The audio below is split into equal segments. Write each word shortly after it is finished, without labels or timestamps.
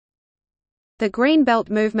The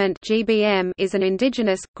Greenbelt Movement (GBM) is an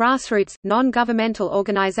indigenous, grassroots, non-governmental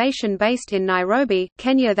organization based in Nairobi,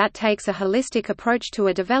 Kenya that takes a holistic approach to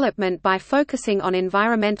a development by focusing on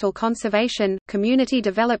environmental conservation, community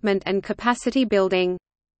development and capacity building.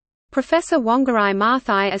 Professor Wangari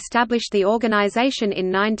Maathai established the organization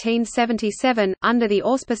in 1977, under the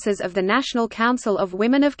auspices of the National Council of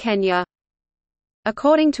Women of Kenya.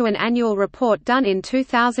 According to an annual report done in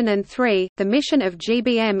 2003, the mission of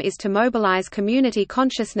GBM is to mobilize community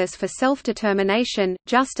consciousness for self-determination,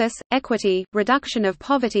 justice, equity, reduction of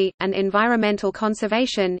poverty, and environmental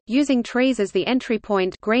conservation, using trees as the entry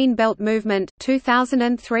point. Green Belt Movement,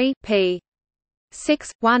 2003, p.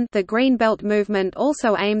 6.1. The Green Belt Movement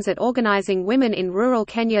also aims at organizing women in rural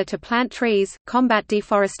Kenya to plant trees, combat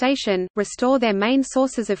deforestation, restore their main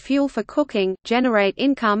sources of fuel for cooking, generate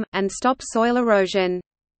income, and stop soil erosion.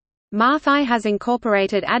 Maathai has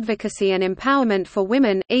incorporated advocacy and empowerment for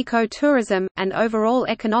women, eco-tourism, and overall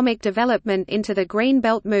economic development into the Green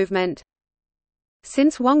Belt Movement.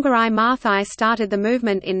 Since Wangari Maathai started the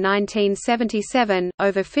movement in 1977,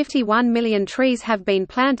 over 51 million trees have been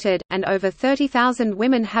planted, and over 30,000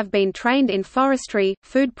 women have been trained in forestry,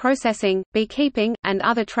 food processing, beekeeping, and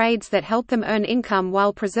other trades that help them earn income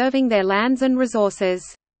while preserving their lands and resources.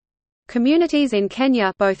 Communities in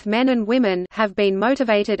Kenya, both men and women, have been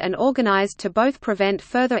motivated and organized to both prevent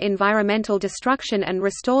further environmental destruction and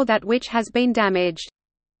restore that which has been damaged.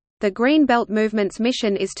 The Green Belt Movement's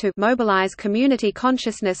mission is to mobilize community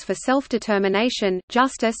consciousness for self-determination,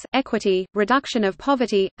 justice, equity, reduction of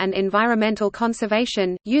poverty, and environmental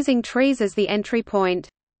conservation, using trees as the entry point.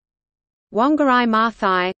 Wangari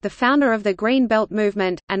Maathai, the founder of the Green Belt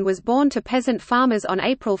Movement, and was born to peasant farmers on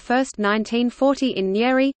April 1, 1940 in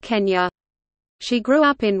Nyeri, Kenya. She grew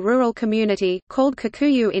up in rural community, called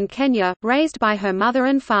Kikuyu in Kenya, raised by her mother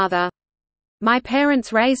and father. My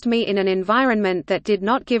parents raised me in an environment that did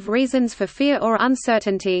not give reasons for fear or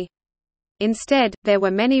uncertainty. Instead, there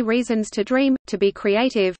were many reasons to dream, to be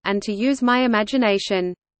creative, and to use my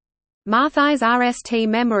imagination. Maathai's RST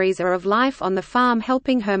memories are of life on the farm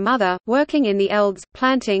helping her mother, working in the elds,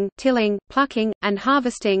 planting, tilling, plucking, and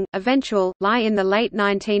harvesting. Eventually, in the late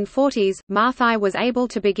 1940s, Maathai was able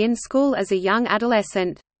to begin school as a young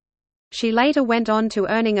adolescent. She later went on to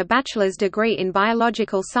earning a bachelor's degree in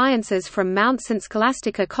biological sciences from Mount St.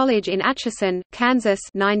 Scholastica College in Atchison, Kansas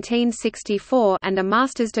 1964, and a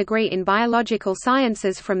master's degree in biological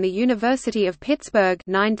sciences from the University of Pittsburgh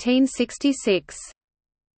 1966.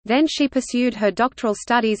 Then she pursued her doctoral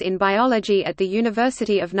studies in biology at the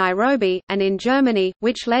University of Nairobi, and in Germany,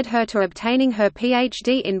 which led her to obtaining her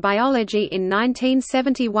PhD in biology in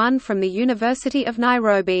 1971 from the University of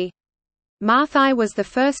Nairobi. Maathai was the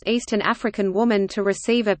first Eastern African woman to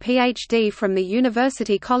receive a PhD from the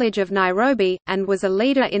University College of Nairobi, and was a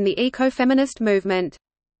leader in the ecofeminist movement.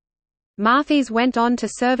 Maathai went on to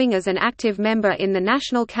serving as an active member in the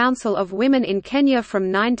National Council of Women in Kenya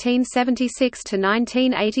from 1976 to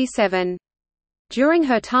 1987. During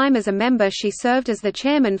her time as a member she served as the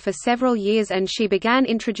chairman for several years and she began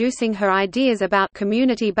introducing her ideas about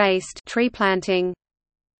community-based tree planting.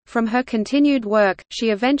 From her continued work, she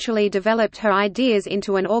eventually developed her ideas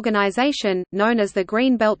into an organization, known as the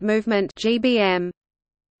Green Belt Movement (GBM).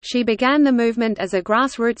 She began the movement as a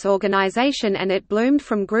grassroots organization and it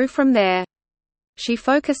grew from there. She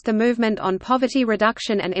focused the movement on poverty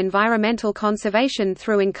reduction and environmental conservation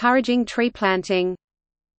through encouraging tree planting,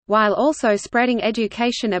 while also spreading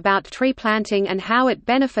education about tree planting and how it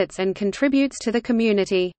benefits and contributes to the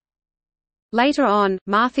community. Later on,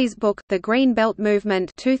 Maathai's book, The Green Belt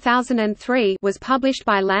Movement 2003, was published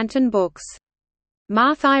by Lantern Books.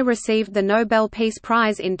 Maathai received the Nobel Peace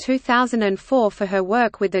Prize in 2004 for her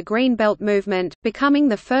work with the Green Belt Movement, becoming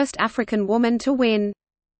the first African woman to win.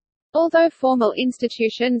 Although formal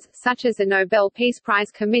institutions, such as the Nobel Peace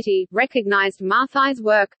Prize Committee, recognized Maathai's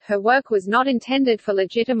work, her work was not intended for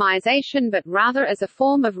legitimization but rather as a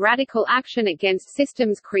form of radical action against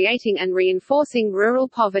systems creating and reinforcing rural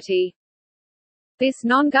poverty. This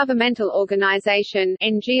non-governmental organization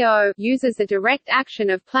 (NGO) uses the direct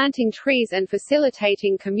action of planting trees and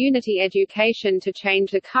facilitating community education to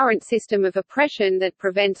change the current system of oppression that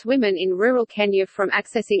prevents women in rural Kenya from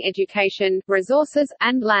accessing education, resources,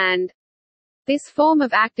 and land. This form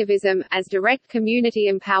of activism, as direct community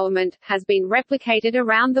empowerment, has been replicated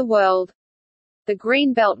around the world. The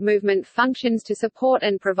Green Belt Movement functions to support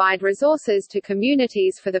and provide resources to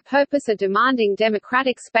communities for the purpose of demanding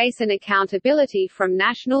democratic space and accountability from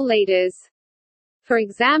national leaders. For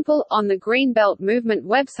example, on the Green Belt Movement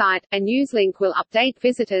website, a news link will update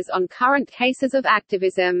visitors on current cases of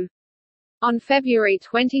activism. On February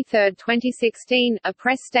 23, 2016, a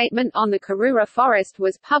press statement on the Karura forest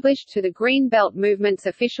was published to the Green Belt Movement's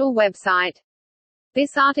official website.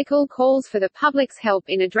 This article calls for the public's help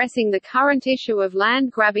in addressing the current issue of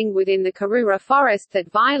land grabbing within the Karura forest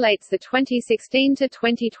that violates the 2016 to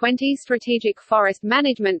 2020 Strategic Forest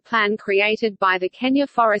Management Plan created by the Kenya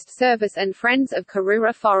Forest Service and Friends of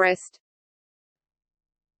Karura Forest.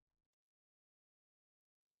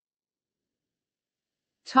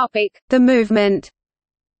 The movement.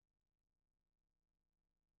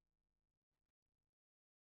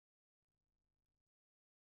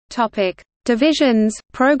 Divisions,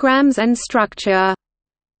 programs and structure.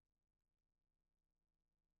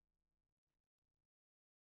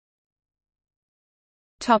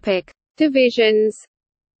 Divisions.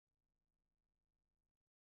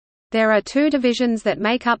 There are two divisions that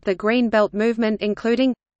make up the Green Belt Movement,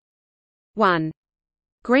 including 1.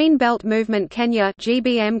 Green Belt Movement Kenya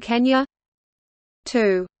 (GBM Kenya).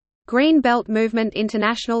 2. Green Belt Movement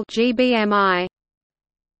International (GBMI).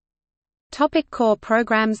 Core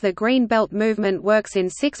programs. The Green Belt Movement works in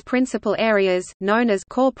 6 principal areas, known as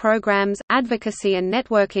core programs: advocacy and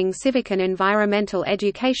networking, civic and environmental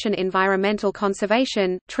education, environmental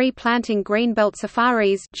conservation, tree planting, Greenbelt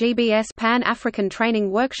safaris, GBS, Pan-African training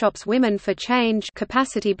workshops, Women for Change,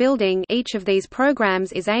 capacity building. Each of these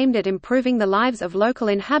programs is aimed at improving the lives of local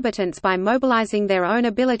inhabitants by mobilizing their own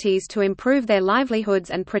abilities to improve their livelihoods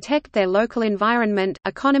and protect their local environment,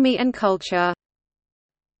 economy and culture.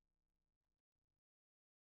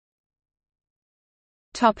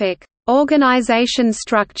 Organization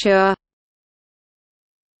structure.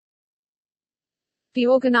 The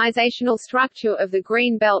organizational structure of the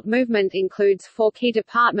Green Belt Movement includes 4 key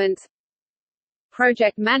departments: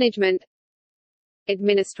 project management,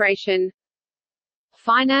 administration,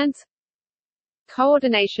 finance,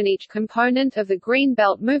 coordination. Each component of the Green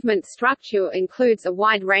Belt Movement structure includes a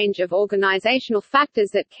wide range of organizational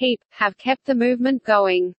factors that have kept the movement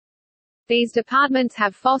going. These departments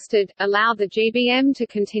have allowed the GBM to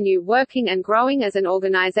continue working and growing as an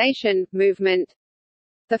organization, movement.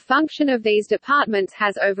 The function of these departments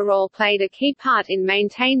has overall played a key part in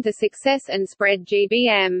maintaining the success and spread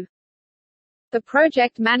GBM. The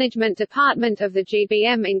Project Management Department of the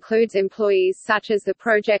GBM includes employees such as the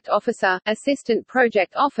Project Officer, Assistant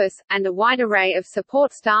Project Office, and a wide array of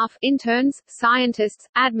support staff, interns, scientists,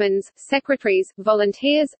 admins, secretaries,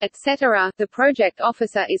 volunteers, etc. The Project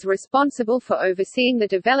Officer is responsible for overseeing the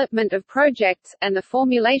development of projects, and the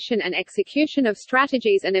formulation and execution of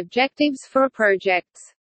strategies and objectives for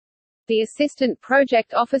projects. The Assistant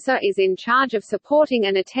Project Officer is in charge of supporting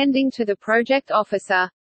and attending to the Project Officer.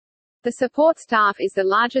 The support staff is the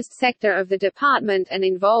largest sector of the department and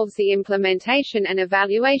involves the implementation and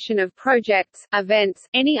evaluation of projects, events,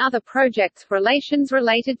 any other projects, relations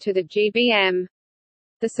related to the GBM.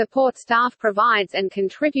 The support staff provides and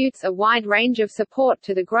contributes a wide range of support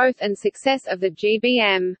to the growth and success of the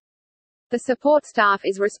GBM. The support staff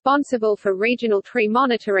is responsible for regional tree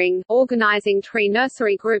monitoring, organizing tree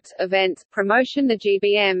nursery groups, events, promotion the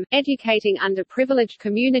GBM, educating underprivileged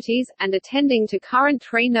communities, and attending to current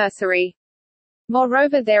tree nursery.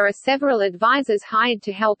 Moreover, there are several advisors hired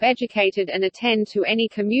to help educate and attend to any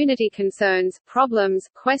community concerns, problems,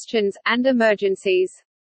 questions, and emergencies.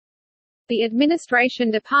 The Administration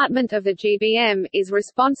Department of the GBM is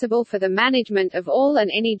responsible for the management of all and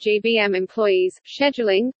any GBM employees,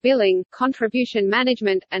 scheduling, billing, contribution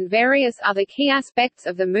management, and various other key aspects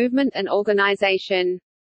of the movement and organization.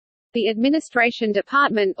 The Administration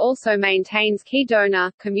Department also maintains key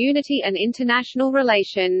donor, community and international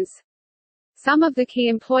relations. Some of the key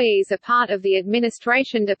employees a part of the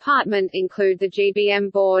Administration Department include the GBM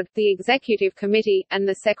Board, the Executive Committee, and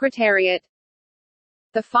the Secretariat.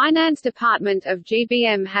 The Finance Department of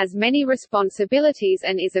GBM has many responsibilities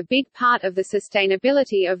and is a big part of the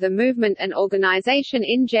sustainability of the movement and organization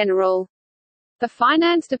in general. The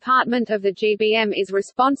Finance Department of the GBM is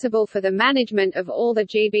responsible for the management of all the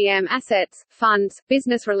GBM assets, funds,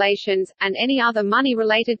 business relations, and any other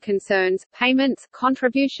money-related concerns, payments,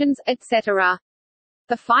 contributions, etc.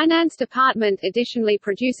 The Finance Department additionally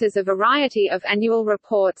produces a variety of annual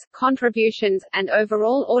reports, contributions, and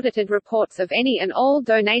overall audited reports of any and all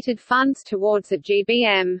donated funds towards the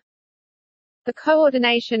GBM. The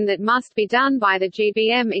coordination that must be done by the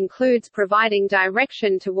GBM includes providing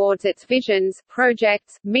direction towards its visions,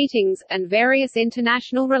 projects, meetings, and various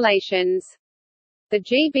international relations. The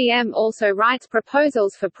GBM also writes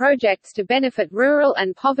proposals for projects to benefit rural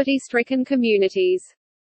and poverty-stricken communities.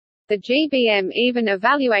 The GBM even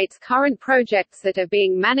evaluates current projects that are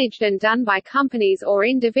being managed and done by companies or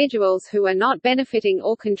individuals who are not benefiting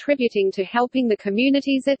or contributing to helping the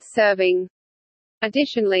communities it's serving.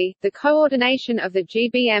 Additionally, the coordination of the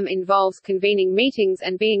GBM involves convening meetings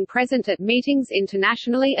and being present at meetings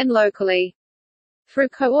internationally and locally. Through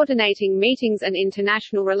coordinating meetings and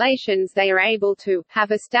international relations, they are able to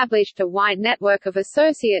have established a wide network of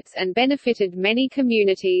associates and benefited many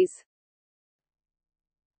communities.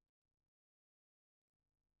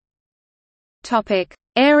 Topic: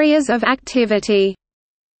 Areas of activity.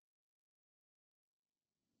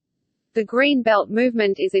 The Green Belt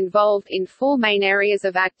movement is involved in 4 main areas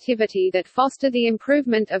of activity that foster the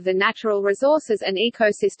improvement of the natural resources and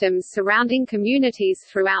ecosystems surrounding communities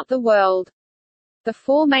throughout the world. The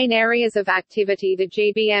 4 main areas of activity the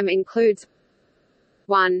GBM includes: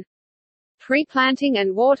 1. Tree planting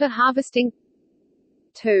and water harvesting,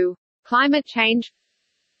 2. Climate change,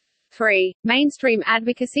 3. Mainstream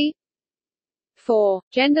advocacy, 4.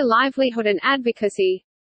 Gender livelihood and advocacy.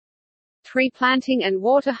 Tree planting and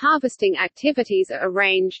water harvesting activities are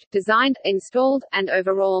arranged, designed, installed, and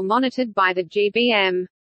overall monitored by the GBM.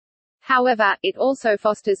 However, it also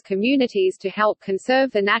fosters communities to help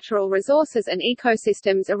conserve the natural resources and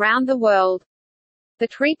ecosystems around the world. The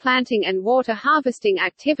tree planting and water harvesting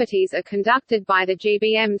activities are conducted by the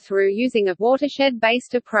GBM through using a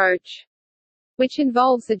watershed-based approach, which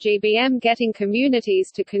involves the GBM getting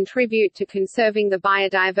communities to contribute to conserving the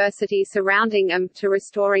biodiversity surrounding them, to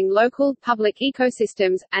restoring local, public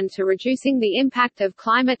ecosystems, and to reducing the impact of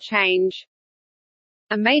climate change.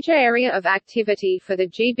 A major area of activity for the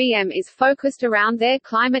GBM is focused around their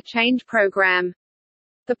climate change program.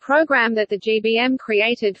 The program that the GBM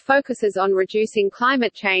created focuses on reducing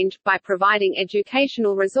climate change, by providing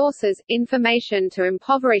educational resources, information to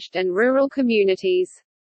impoverished and rural communities.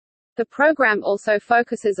 The program also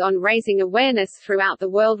focuses on raising awareness throughout the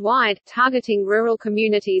worldwide, targeting rural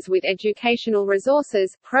communities with educational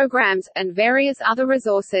resources, programs, and various other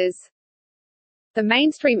resources. The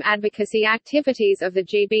mainstream advocacy activities of the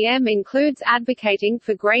GBM includes advocating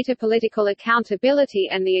for greater political accountability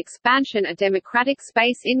and the expansion of democratic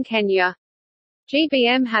space in Kenya.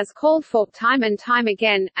 GBM has called for, time and time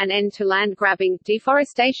again, an end to land grabbing,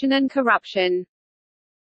 deforestation and corruption.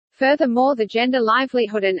 Furthermore, the gender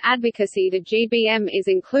livelihood and advocacy the GBM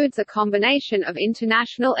includes a combination of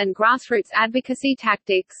international and grassroots advocacy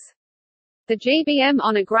tactics. The GBM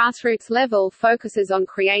on a grassroots level focuses on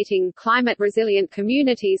creating climate-resilient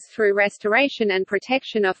communities through restoration and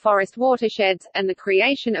protection of forest watersheds, and the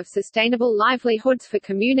creation of sustainable livelihoods for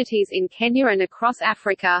communities in Kenya and across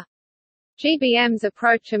Africa. GBM's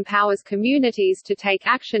approach empowers communities to take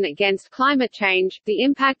action against climate change, the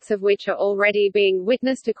impacts of which are already being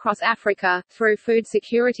witnessed across Africa, through food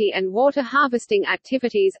security and water harvesting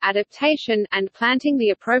activities, adaptation, and planting the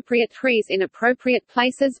appropriate trees in appropriate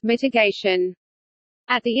places, mitigation.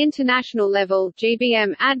 At the international level,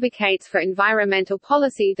 GBM advocates for environmental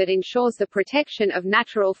policy that ensures the protection of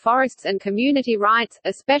natural forests and community rights,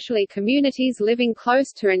 especially communities living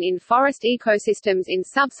close to and in forest ecosystems in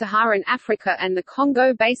sub-Saharan Africa and the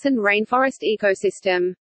Congo Basin rainforest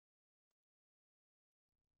ecosystem.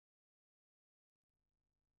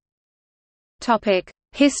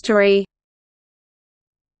 History.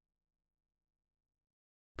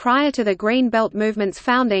 Prior to the Green Belt movement's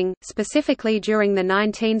founding, specifically during the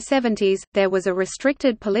 1970s, there was a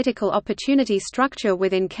restricted political opportunity structure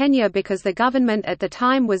within Kenya because the government at the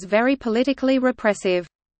time was very politically repressive.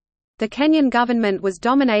 The Kenyan government was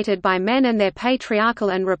dominated by men and their patriarchal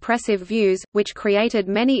and repressive views, which created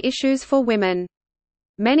many issues for women.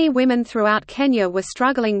 Many women throughout Kenya were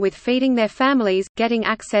struggling with feeding their families, getting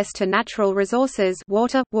access to natural resources,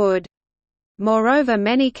 water, wood. Moreover,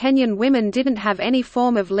 many Kenyan women didn't have any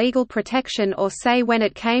form of legal protection or say when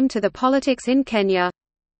it came to the politics in Kenya.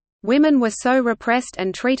 Women were so repressed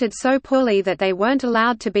and treated so poorly that they weren't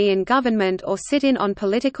allowed to be in government or sit in on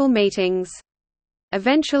political meetings.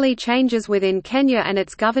 Eventually changes within Kenya and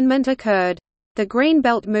its government occurred. The Green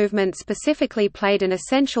Belt movement specifically played an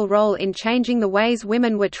essential role in changing the ways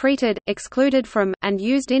women were treated, excluded from, and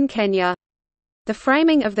used in Kenya. The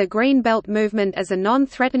framing of the Green Belt movement as a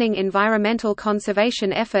non-threatening environmental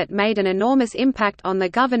conservation effort made an enormous impact on the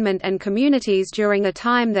government and communities during a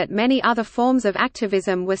time that many other forms of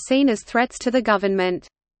activism were seen as threats to the government.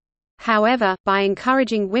 However, by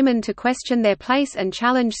encouraging women to question their place and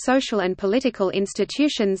challenge social and political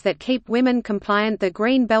institutions that keep women compliant, the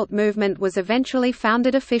Green Belt movement was eventually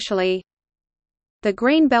founded officially. The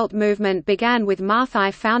Green Belt movement began with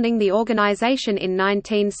Maathai founding the organization in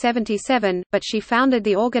 1977, but she founded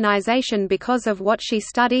the organization because of what she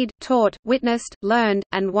studied, taught, witnessed, learned,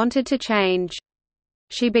 and wanted to change.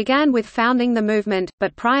 She began with founding the movement,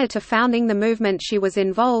 but prior to founding the movement she was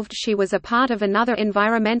a part of another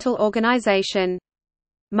environmental organization.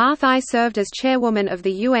 Maathai served as chairwoman of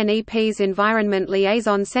the UNEP's Environment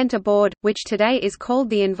Liaison Centre Board, which today is called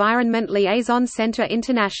the Environment Liaison Centre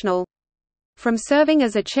International. From serving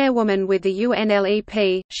as a chairwoman with the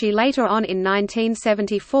UNLEP, she later on in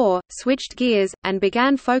 1974, switched gears, and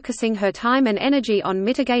began focusing her time and energy on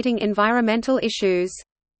mitigating environmental issues.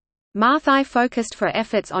 Maathai focused for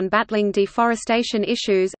efforts on battling deforestation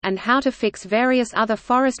issues, and how to fix various other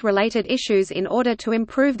forest-related issues in order to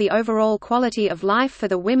improve the overall quality of life for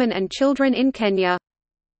the women and children in Kenya.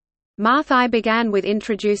 Maathai began with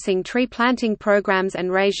introducing tree planting programs and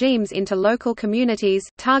regimes into local communities,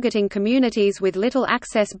 targeting communities with little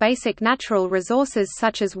access basic natural resources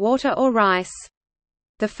such as water or rice.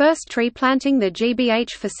 The first tree planting the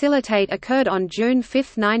GBH facilitate occurred on June 5,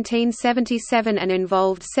 1977 and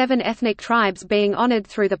involved 7 ethnic tribes being honored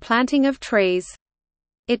through the planting of trees.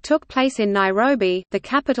 It took place in Nairobi, the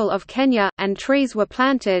capital of Kenya, and trees were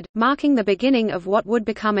planted, marking the beginning of what would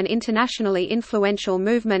become an internationally influential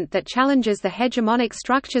movement that challenges the hegemonic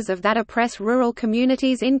structures of that oppress rural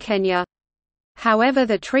communities in Kenya. However,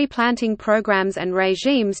 the tree planting programs and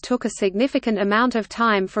regimes took a significant amount of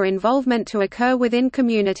time for involvement to occur within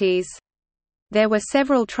communities. There were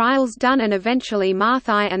several trials done and eventually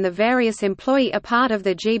Maathai and the various employee a part of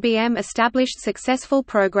the GBM established successful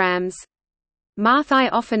programs. Maathai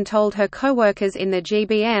often told her co-workers in the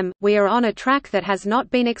GBM, "We are on a track that has not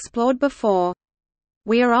been explored before.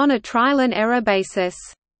 We are on a trial-and-error basis.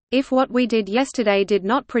 If what we did yesterday did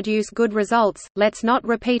not produce good results, let's not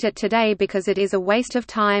repeat it today because it is a waste of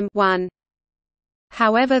time." 1.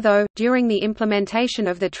 However, though, during the implementation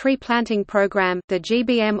of the tree planting program, the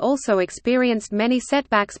GBM also experienced many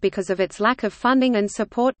setbacks because of its lack of funding and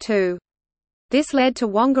support too. This led to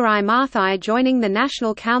Wangari Maathai joining the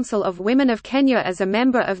National Council of Women of Kenya as a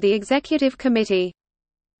member of the Executive Committee.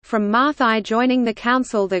 From Maathai joining the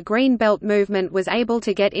council, the Green Belt movement was able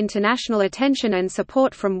to get international attention and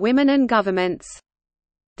support from women and governments.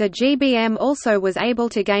 The GBM also was able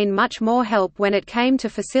to gain much more help when it came to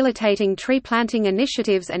facilitating tree planting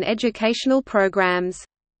initiatives and educational programs.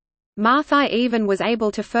 Maathai even was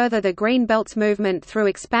able to further the Green Belts movement through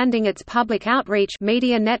expanding its public outreach,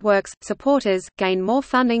 media networks, supporters, gain more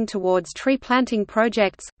funding towards tree planting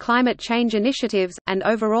projects, climate change initiatives, and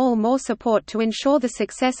overall more support to ensure the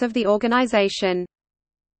success of the organization.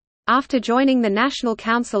 After joining the National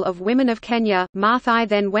Council of Women of Kenya, Maathai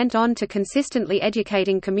then went on to consistently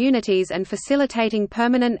educating communities and facilitating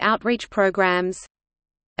permanent outreach programs.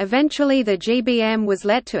 Eventually the GBM was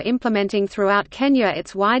led to implementing throughout Kenya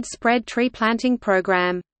its widespread tree planting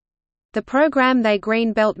program. The program the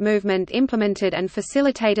Green Belt movement implemented and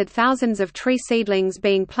facilitated thousands of tree seedlings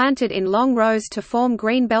being planted in long rows to form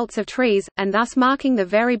green belts of trees, and thus marking the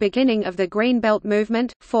very beginning of the Green Belt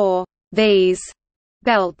movement. 4. These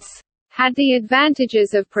belts had the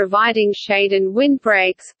advantages of providing shade and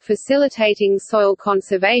windbreaks, facilitating soil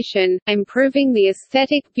conservation, improving the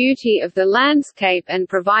aesthetic beauty of the landscape and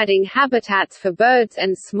providing habitats for birds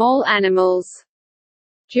and small animals.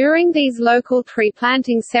 During these local tree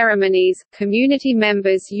planting ceremonies, community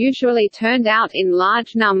members usually turned out in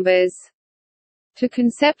large numbers. To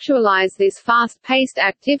conceptualize this fast-paced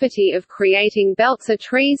activity of creating belts of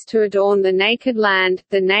trees to adorn the naked land,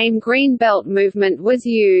 the name Green Belt movement was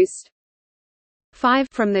used. 5.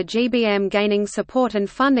 From the GBM gaining support and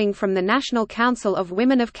funding from the National Council of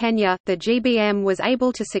Women of Kenya, the GBM was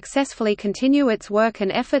able to successfully continue its work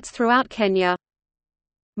and efforts throughout Kenya.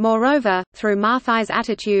 Moreover, through Maathai's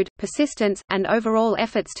attitude, persistence, and overall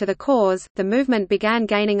efforts to the cause, the movement began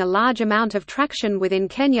gaining a large amount of traction within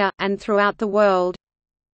Kenya, and throughout the world.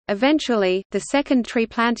 Eventually, the second tree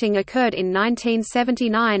planting occurred in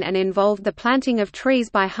 1979 and involved the planting of trees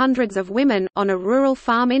by hundreds of women, on a rural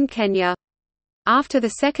farm in Kenya. After the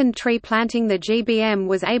second tree planting, the GBM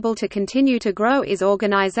was able to continue to grow its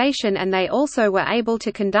organization, and they also were able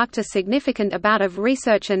to conduct a significant amount of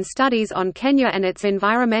research and studies on Kenya and its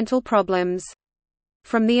environmental problems.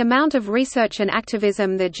 From the amount of research and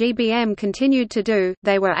activism the GBM continued to do,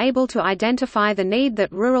 they were able to identify the need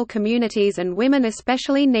that rural communities and women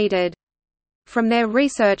especially needed. From their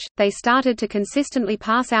research, they started to consistently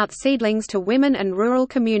pass out seedlings to women and rural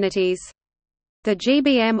communities. The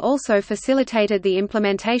GBM also facilitated the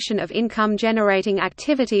implementation of income-generating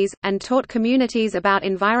activities, and taught communities about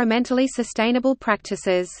environmentally sustainable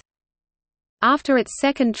practices. After its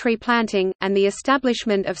second tree planting, and the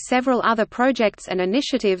establishment of several other projects and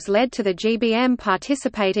initiatives led to the GBM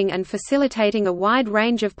participating and facilitating a wide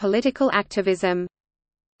range of political activism.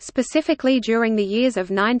 Specifically during the years of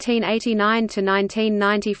 1989 to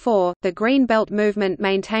 1994, the Green Belt movement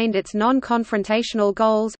maintained its non-confrontational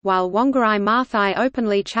goals, while Wangari Maathai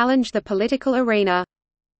openly challenged the political arena.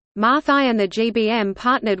 Maathai and the GBM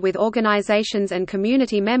partnered with organizations and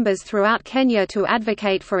community members throughout Kenya to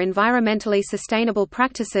advocate for environmentally sustainable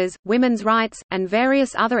practices, women's rights, and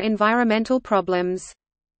various other environmental problems.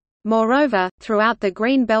 Moreover, throughout the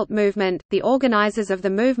Green Belt movement, the organizers of the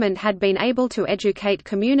movement had been able to educate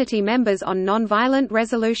community members on nonviolent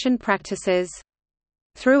resolution practices.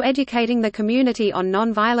 Through educating the community on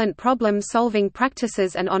nonviolent problem-solving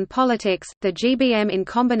practices and on politics, the GBM in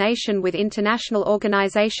combination with international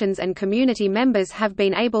organizations and community members have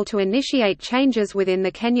been able to initiate changes within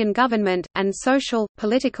the Kenyan government, and social,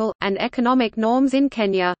 political, and economic norms in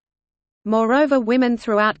Kenya. Moreover, women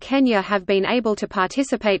throughout Kenya have been able to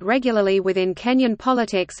participate regularly within Kenyan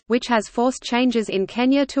politics, which has forced changes in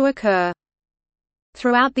Kenya to occur.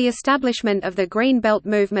 Throughout the establishment of the Green Belt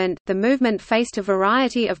movement, the movement faced a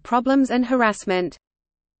variety of problems and harassment.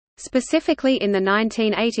 Specifically in the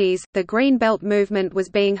 1980s, the Green Belt movement was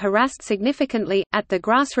being harassed significantly, at the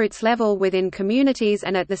grassroots level within communities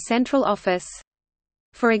and at the central office.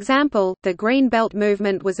 For example, the Green Belt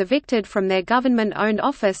movement was evicted from their government-owned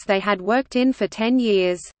office they had worked in for 10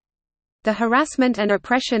 years. The harassment and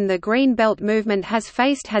oppression the Green Belt movement has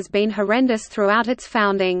faced has been horrendous throughout its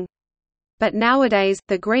founding. But nowadays,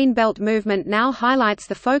 the Green Belt movement now highlights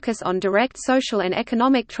the focus on direct social and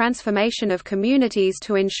economic transformation of communities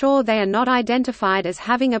to ensure they are not identified as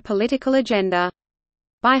having a political agenda.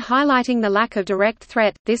 By highlighting the lack of direct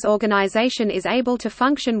threat, this organization is able to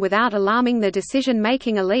function without alarming the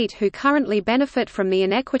decision-making elite who currently benefit from the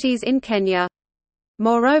inequities in Kenya.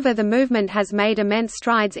 Moreover, the movement has made immense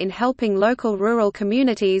strides in helping local rural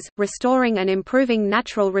communities, restoring and improving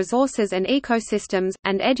natural resources and ecosystems,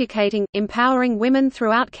 and educating, empowering women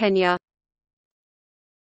throughout Kenya.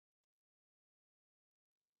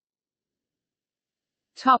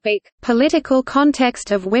 Topic: Political context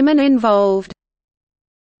of women involved.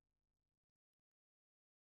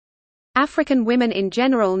 African women in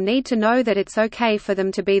general need to know that it's okay for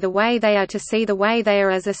them to be the way they are, to see the way they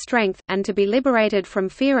are as a strength, and to be liberated from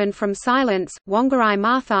fear and from silence. Wangari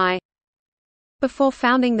Maathai. Before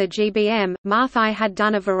founding the GBM, Maathai had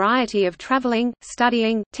done a variety of traveling,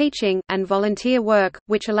 studying, teaching, and volunteer work,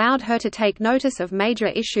 which allowed her to take notice of major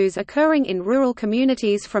issues occurring in rural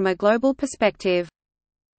communities from a global perspective.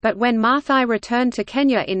 But when Maathai returned to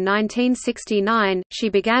Kenya in 1969, she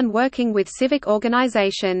began working with civic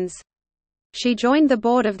organizations. She joined the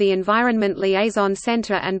board of the Environment Liaison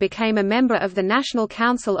Centre and became a member of the National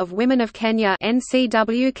Council of Women of Kenya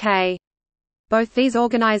 (NCWK). Both these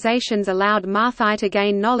organizations allowed Maathai to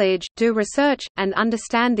gain knowledge, do research, and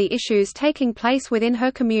understand the issues taking place within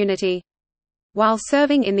her community. While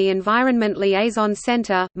serving in the Environment Liaison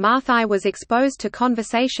Centre, Maathai was exposed to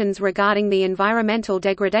conversations regarding the environmental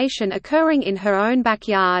degradation occurring in her own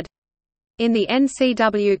backyard. In the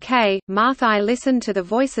NCWK, Maathai listened to the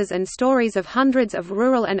voices and stories of hundreds of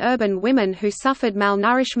rural and urban women who suffered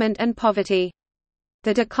malnourishment and poverty.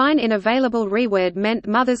 The decline in available reward meant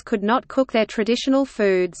mothers could not cook their traditional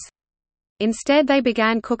foods. Instead, they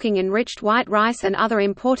began cooking enriched white rice and other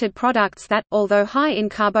imported products that, although high in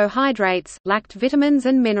carbohydrates, lacked vitamins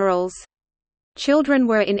and minerals. Children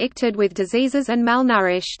were infected with diseases and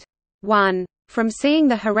malnourished. 1. From seeing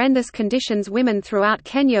the horrendous conditions women throughout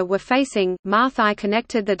Kenya were facing, Maathai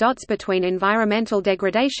connected the dots between environmental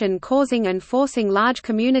degradation causing and forcing large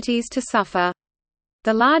communities to suffer.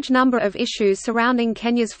 The large number of issues surrounding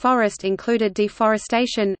Kenya's forest included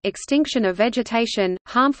deforestation, extinction of vegetation,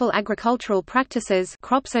 harmful agricultural practices,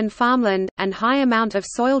 crops and farmland, and high amount of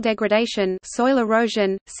soil degradation, soil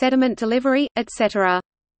erosion, sediment delivery, etc.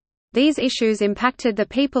 These issues impacted the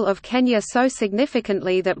people of Kenya so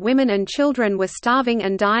significantly that women and children were starving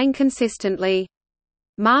and dying consistently.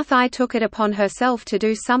 Maathai took it upon herself to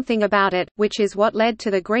do something about it, which is what led to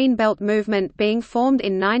the Green Belt movement being formed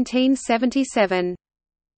in 1977.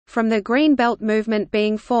 From the Green Belt movement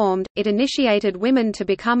being formed, it initiated women to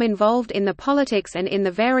become involved in the politics and in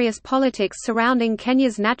the various politics surrounding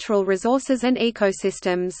Kenya's natural resources and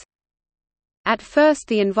ecosystems. At first,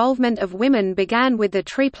 the involvement of women began with the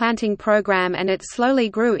tree planting program, and it slowly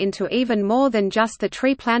grew into even more than just the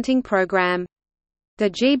tree planting program.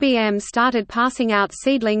 The GBM started passing out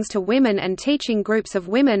seedlings to women and teaching groups of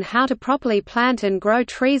women how to properly plant and grow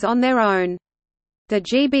trees on their own. The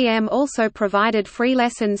GBM also provided free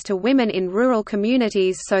lessons to women in rural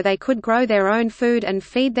communities so they could grow their own food and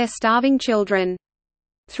feed their starving children.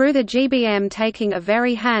 Through the GBM taking a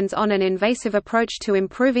very hands-on and invasive approach to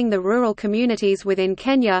improving the rural communities within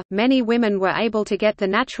Kenya, many women were able to get the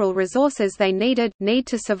natural resources they need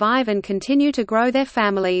to survive and continue to grow their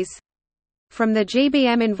families. From the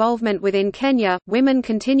GBM involvement within Kenya, women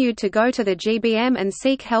continued to go to the GBM and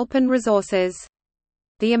seek help and resources.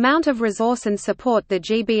 The amount of resource and support the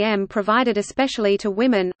GBM provided especially to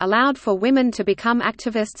women, allowed for women to become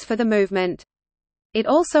activists for the movement. It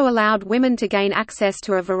also allowed women to gain access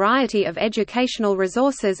to a variety of educational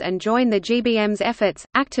resources and join the GBM's efforts,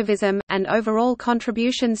 activism, and overall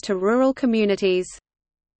contributions to rural communities.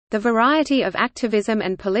 The variety of activism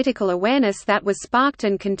and political awareness that was sparked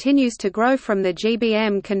and continues to grow from the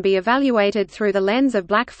GBM can be evaluated through the lens of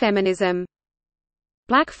Black feminism.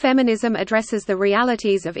 Black feminism addresses the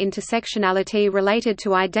realities of intersectionality related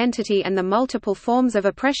to identity and the multiple forms of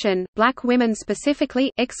oppression Black women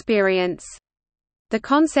specifically experience. The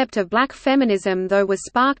concept of Black feminism though was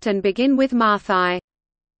sparked and began with Maathai.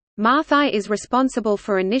 Maathai is responsible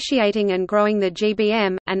for initiating and growing the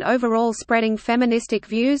GBM, and overall spreading feministic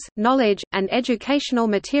views, knowledge, and educational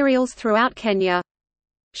materials throughout Kenya.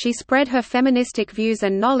 She spread her feministic views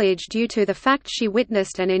and knowledge due to the fact she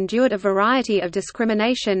witnessed and endured a variety of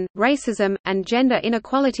discrimination, racism, and gender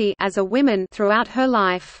inequality as a woman throughout her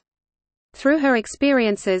life. Through her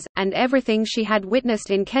experiences, and everything she had witnessed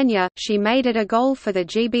in Kenya, she made it a goal for the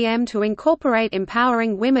GBM to incorporate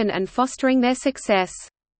empowering women and fostering their success.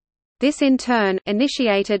 This in turn,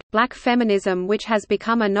 initiated, Black feminism which has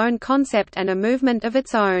become a known concept and a movement of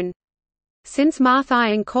its own. Since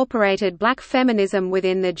Maathai incorporated Black feminism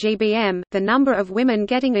within the GBM, the number of women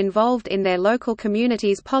getting involved in their local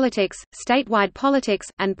communities' politics, statewide politics,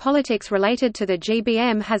 and politics related to the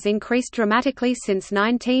GBM has increased dramatically since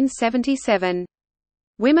 1977.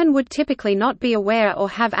 Women would typically not be aware or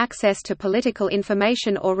have access to political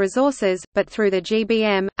information or resources, but through the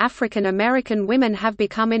GBM, African American women have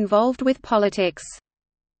become involved with politics.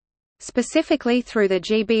 Specifically through the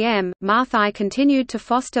GBM, Maathai continued to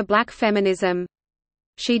foster Black feminism.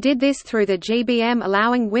 She did this through the GBM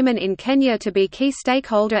allowing women in Kenya to be key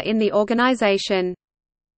stakeholder in the organization.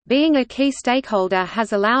 Being a key stakeholder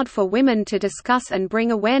has allowed for women to discuss and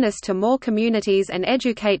bring awareness to more communities and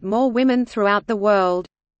educate more women throughout the world.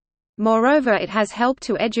 Moreover, it has helped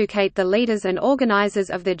to educate the leaders and organizers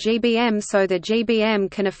of the GBM so the GBM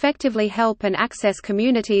can effectively help and access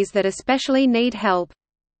communities that especially need help.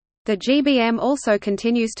 The GBM also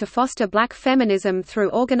continues to foster Black feminism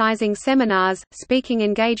through organizing seminars, speaking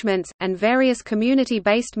engagements, and various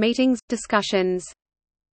community-based meetings, discussions.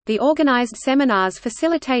 The organized seminars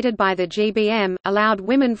facilitated by the GBM, allowed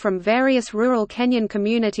women from various rural Kenyan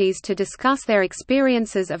communities to discuss their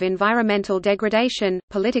experiences of environmental degradation,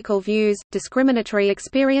 political views, discriminatory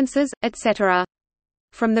experiences, etc.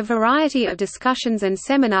 From the variety of discussions and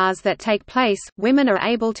seminars that take place, women are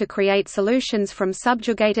able to create solutions from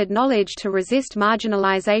subjugated knowledge to resist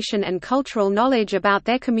marginalization and cultural knowledge about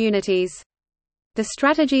their communities. The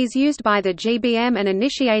strategies used by the GBM and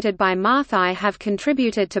initiated by Maathai have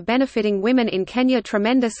contributed to benefiting women in Kenya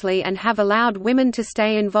tremendously and have allowed women to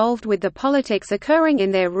stay involved with the politics occurring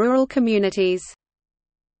in their rural communities.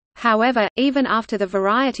 However, even after the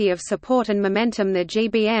variety of support and momentum the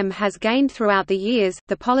GBM has gained throughout the years,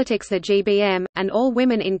 the politics the GBM, and all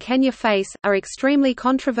women in Kenya face, are extremely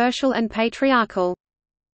controversial and patriarchal.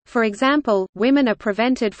 For example, women are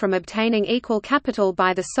prevented from obtaining equal capital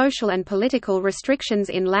by the social and political restrictions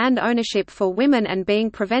in land ownership for women and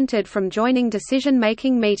being prevented from joining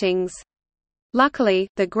decision-making meetings. Luckily,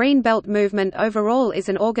 the Green Belt movement overall is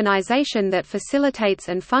an organization that facilitates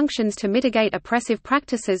and functions to mitigate oppressive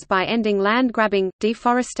practices by ending land grabbing,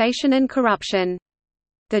 deforestation and corruption.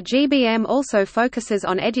 The GBM also focuses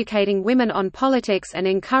on educating women on politics and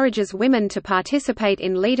encourages women to participate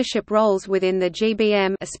in leadership roles within the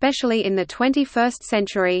GBM, especially in the 21st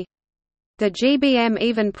century. The GBM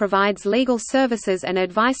even provides legal services and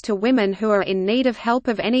advice to women who are in need of help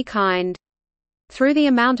of any kind. Through the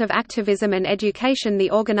amount of activism and education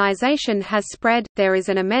the organization has spread, there is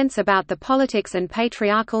an immense about the politics and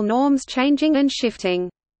patriarchal norms changing and shifting.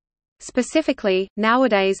 Specifically,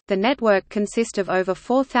 nowadays, the network consists of over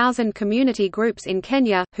 4,000 community groups in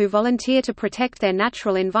Kenya, who volunteer to protect their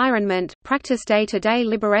natural environment, practice day-to-day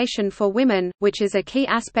liberation for women, which is a key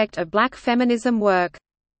aspect of Black feminism work.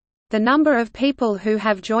 The number of people who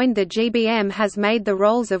have joined the GBM has made the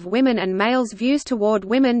roles of women and males' views toward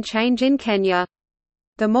women change in Kenya.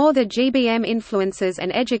 The more the GBM influences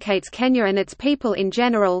and educates Kenya and its people in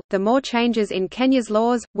general, the more changes in Kenya's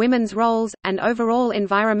laws, women's roles, and overall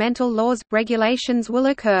environmental laws, regulations will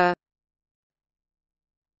occur.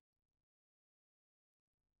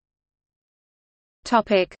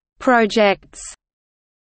 Projects.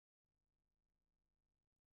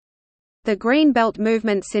 The Green Belt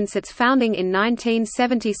movement since its founding in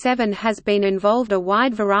 1977 has been involved a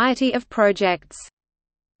wide variety of projects.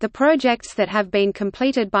 The projects that have been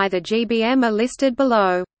completed by the GBM are listed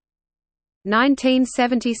below.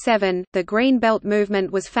 1977 – The Green Belt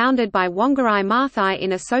movement was founded by Wangari Maathai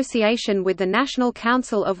in association with the National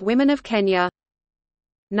Council of Women of Kenya.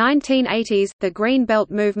 1980s – The Green Belt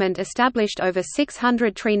movement established over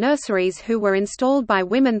 600 tree nurseries who were installed by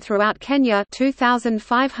women throughout Kenya,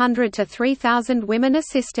 2,500 to 3,000 women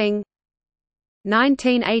assisting.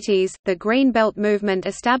 1980s – The Green Belt movement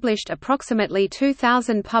established approximately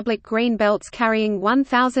 2,000 public green belts carrying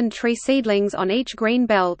 1,000 tree seedlings on each green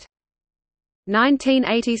belt.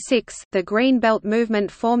 1986 – The Green Belt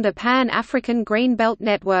movement formed a Pan-African Green Belt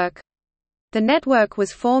network. The network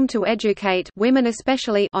was formed to educate women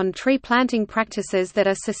especially on tree planting practices that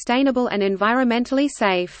are sustainable and environmentally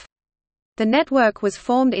safe. The network was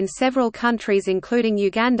formed in several countries including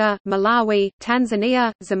Uganda, Malawi,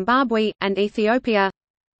 Tanzania, Zimbabwe, and Ethiopia.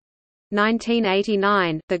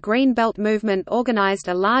 1989 – The Green Belt movement organized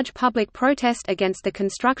a large public protest against the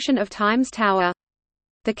construction of Times Tower.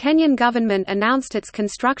 The Kenyan government announced its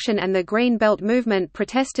construction and the Green Belt movement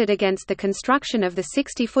protested against the construction of the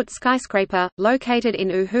 60-foot skyscraper, located in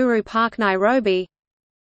Uhuru Park, Nairobi.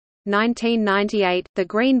 1998 – The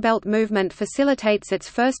Green Belt movement facilitates its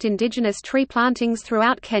first indigenous tree plantings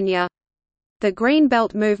throughout Kenya. The Green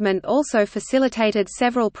Belt movement also facilitated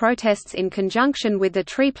several protests in conjunction with the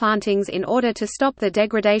tree plantings in order to stop the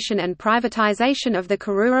degradation and privatization of the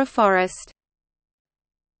Karura forest.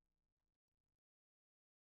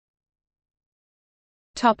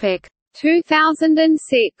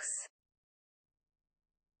 2006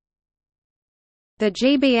 The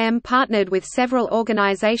GBM partnered with several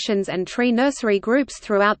organizations and tree nursery groups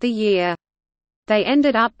throughout the year. They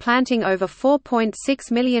ended up planting over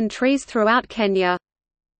 4.6 million trees throughout Kenya.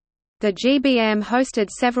 The GBM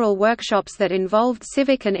hosted several workshops that involved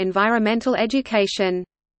civic and environmental education.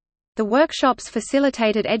 The workshops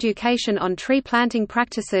facilitated education on tree planting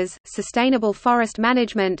practices, sustainable forest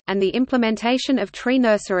management, and the implementation of tree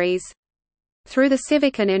nurseries. Through the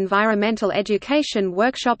civic and environmental education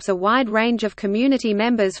workshops, a wide range of community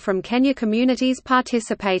members from Kenya communities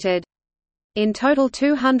participated. In total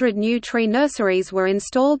 200 new tree nurseries were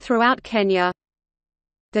installed throughout Kenya.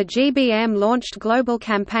 The GBM launched global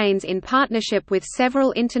campaigns in partnership with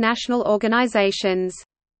several international organizations.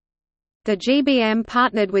 The GBM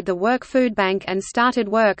partnered with the Work Food Bank and started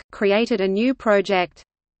work, created a new project.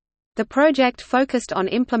 The project focused on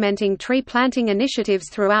implementing tree planting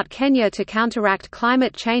initiatives throughout Kenya to counteract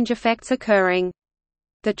climate change effects occurring.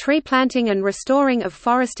 The tree planting and restoring of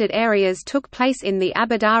forested areas took place in the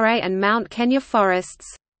Aberdare and Mount Kenya forests.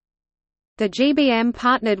 The GBM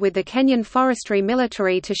partnered with the Kenyan Forestry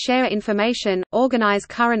Military to share information, organize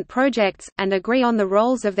current projects, and agree on the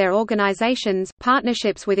roles of their organizations,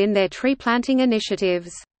 partnerships within their tree planting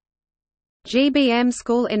initiatives. GBM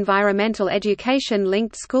School Environmental Education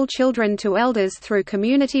linked school children to elders through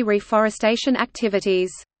community reforestation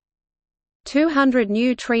activities. 200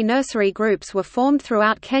 new tree nursery groups were formed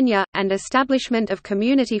throughout Kenya, and establishment of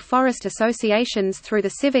community forest associations through the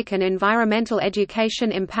civic and environmental education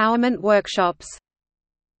empowerment workshops.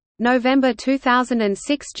 November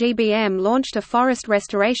 2006 GBM launched a forest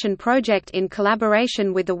restoration project in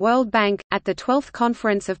collaboration with the World Bank, at the 12th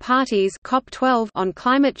Conference of Parties COP12 on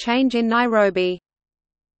climate change in Nairobi.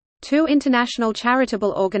 2 international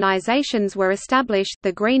charitable organizations were established,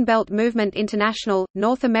 the Green Belt Movement International,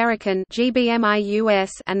 North American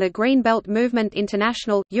GBMI-US, and the Green Belt Movement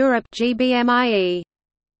International, Europe GBMIE.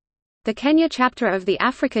 The Kenya chapter of the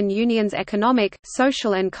African Union's Economic,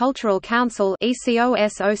 Social and Cultural Council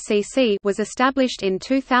was established in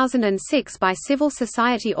 2006 by civil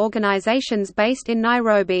society organizations based in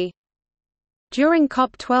Nairobi. During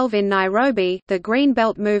COP12 in Nairobi, the Green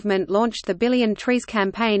Belt movement launched the Billion Trees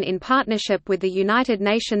campaign in partnership with the United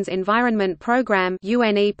Nations Environment Programme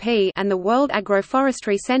 (UNEP) and the World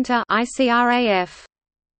Agroforestry Centre (ICRAF).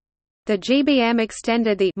 The GBM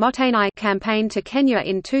extended the Motenai campaign to Kenya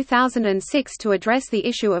in 2006 to address the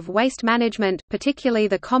issue of waste management, particularly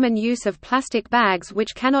the common use of plastic bags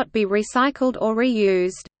which cannot be recycled or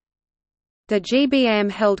reused. The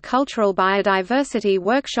GBM held cultural biodiversity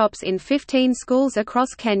workshops in 15 schools across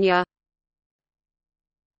Kenya.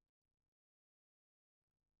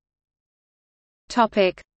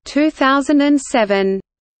 Topic 2007.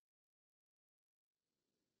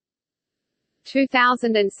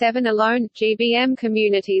 2007 alone, GBM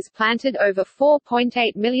communities planted over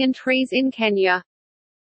 4.8 million trees in Kenya.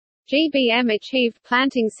 GBM achieved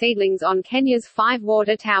planting seedlings on Kenya's 5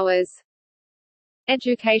 water towers.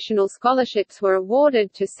 Educational scholarships were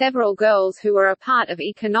awarded to several girls who were a part of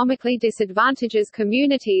economically disadvantaged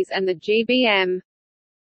communities and the GBM.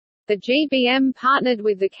 The GBM partnered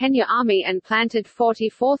with the Kenya Army and planted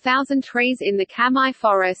 44,000 trees in the Kamai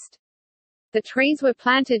forest. The trees were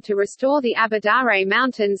planted to restore the Aberdare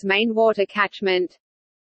Mountains' main water catchment.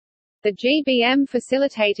 The GBM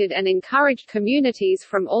facilitated and encouraged communities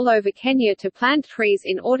from all over Kenya to plant trees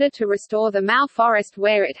in order to restore the Mau forest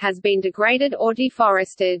where it has been degraded or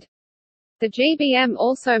deforested. The GBM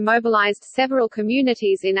also mobilized several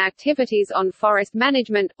communities in activities on forest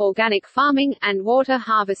management, organic farming, and water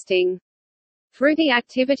harvesting. Through the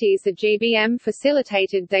activities the GBM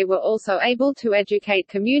facilitated, they were also able to educate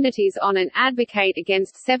communities on and advocate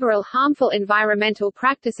against several harmful environmental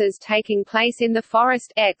practices taking place in the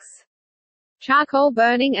forest, charcoal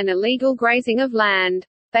burning and illegal grazing of land.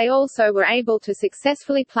 They also were able to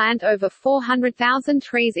successfully plant over 400,000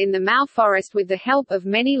 trees in the Mau forest with the help of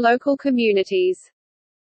many local communities.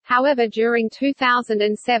 However, during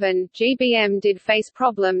 2007, GBM did face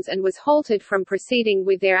problems and was halted from proceeding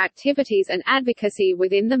with their activities and advocacy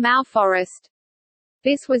within the Mau forest.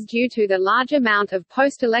 This was due to the large amount of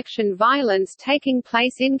post-election violence taking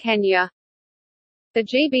place in Kenya. The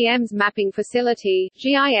GBM's mapping facility,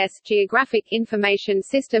 GIS Geographic Information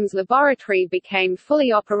Systems Laboratory, became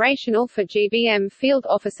fully operational for GBM field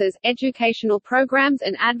officers, educational programs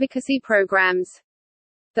and advocacy programs.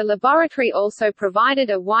 The laboratory also provided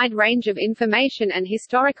a wide range of information and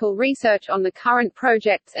historical research on the current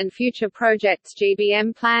projects and future projects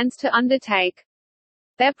GBM plans to undertake.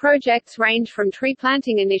 Their projects range from tree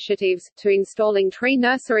planting initiatives, to installing tree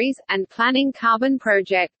nurseries, and planning carbon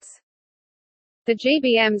projects. The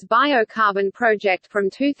GBM's biocarbon project from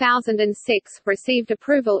 2006 received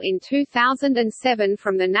approval in 2007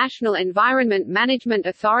 from the National Environment Management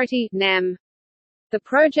Authority (NEM). The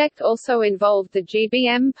project also involved the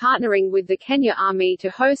GBM partnering with the Kenya Army to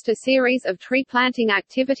host a series of tree planting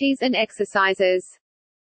activities and exercises.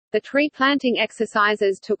 The tree planting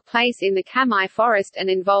exercises took place in the Kamai forest and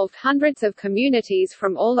involved hundreds of communities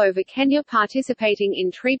from all over Kenya participating in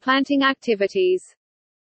tree planting activities.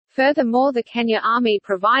 Furthermore, the Kenya Army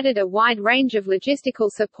provided a wide range of logistical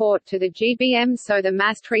support to the GBM so the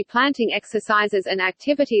mass tree planting exercises and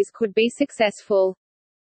activities could be successful.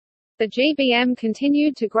 The GBM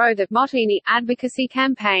continued to grow the Motini advocacy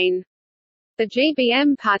campaign. The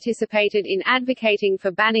GBM participated in advocating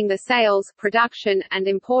for banning the sales, production, and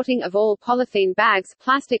importing of all polythene bags,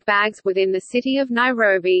 plastic bags within the city of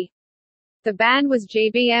Nairobi. The ban was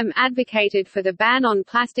GBM advocated for the ban on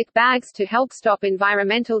plastic bags to help stop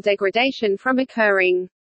environmental degradation from occurring.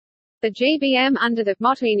 The GBM under the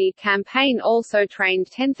Motini campaign also trained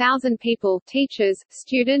 10,000 people, teachers,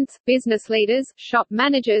 students, business leaders, shop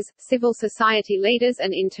managers, civil society leaders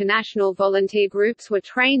and international volunteer groups were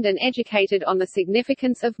trained and educated on the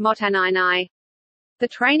significance of Motanini. The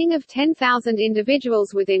training of 10,000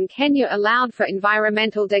 individuals within Kenya allowed for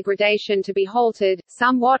environmental degradation to be halted,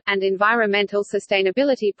 somewhat, and environmental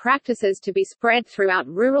sustainability practices to be spread throughout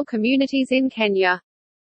rural communities in Kenya.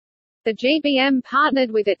 The GBM partnered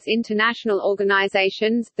with its international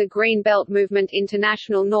organizations, the Green Belt Movement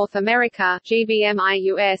International North America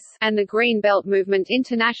 (GBMI-US) and the Green Belt Movement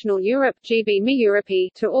International Europe (GBMI-Europe)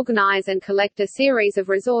 to organize and collect a series of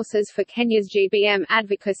resources for Kenya's GBM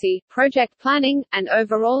advocacy, project planning, and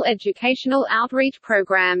overall educational outreach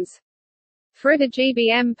programs. Through the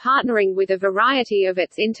GBM partnering with a variety of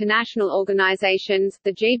its international organizations,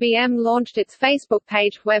 the GBM launched its Facebook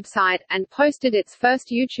page, website, and posted its first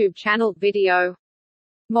YouTube channel video.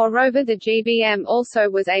 Moreover, the GBM also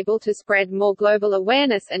was able to spread more global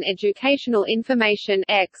awareness and educational information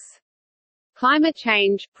climate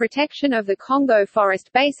change, protection of the Congo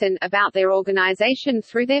Forest Basin about their organization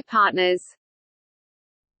through their partners.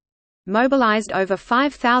 Mobilized over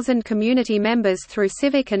 5,000 community members through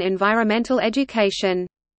civic and environmental education.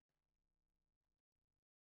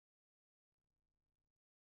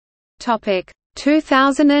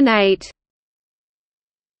 2008.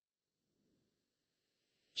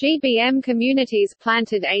 GBM communities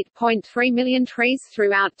planted 8.3 million trees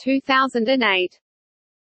throughout 2008.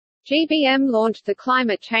 GBM launched the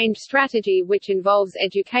climate change strategy, which involves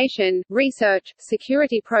education, research,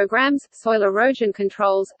 security programs, soil erosion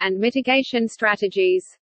controls, and mitigation strategies.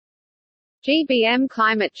 GBM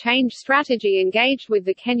climate change strategy engaged with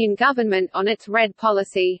the Kenyan government on its RED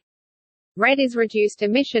policy. RED is reduced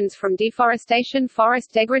emissions from deforestation,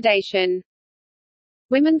 forest degradation.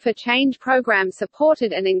 Women for Change program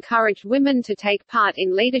supported and encouraged women to take part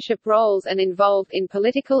in leadership roles and involved in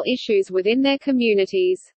political issues within their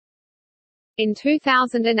communities. In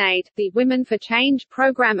 2008, the Women for Change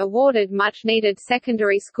program awarded much-needed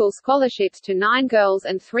secondary school scholarships to 9 girls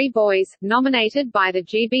and 3 boys, nominated by the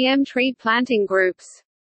GBM tree planting groups.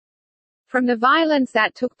 From the violence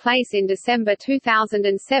that took place in December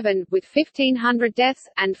 2007, with 1,500 deaths,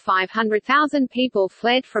 and 500,000 people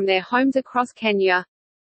fled from their homes across Kenya.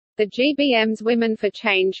 The GBM's Women for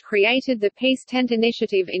Change created the Peace Tent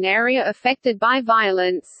Initiative in area affected by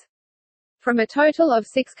violence. From a total of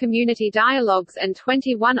 6 community dialogues and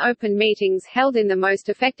 21 open meetings held in the most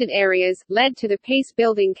affected areas, led to the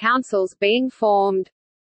peace-building councils being formed.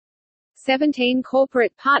 17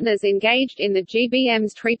 corporate partners engaged in the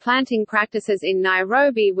GBM's tree planting practices in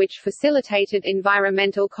Nairobi, which facilitated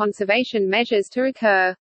environmental conservation measures to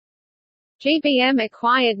occur. GBM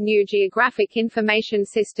acquired new Geographic Information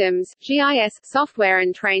Systems (GIS) software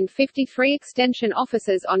and trained 53 extension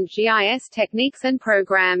officers on GIS techniques and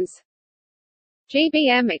programs.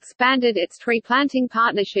 GBM expanded its tree planting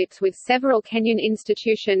partnerships with several Kenyan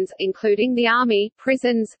institutions, including the army,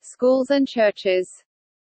 prisons, schools and churches.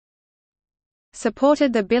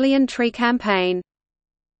 Supported the Billion Tree Campaign.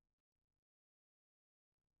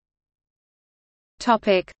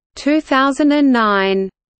 2009.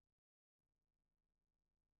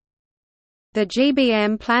 The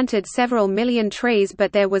GBM planted several million trees,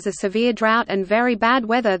 but there was a severe drought and very bad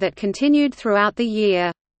weather that continued throughout the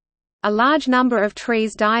year. A large number of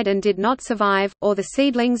trees died and did not survive, or the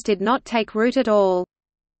seedlings did not take root at all.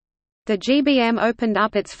 The GBM opened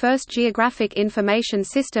up its first Geographic Information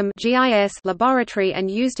System (GIS) laboratory and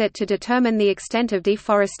used it to determine the extent of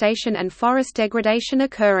deforestation and forest degradation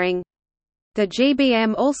occurring. The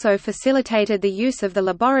GBM also facilitated the use of the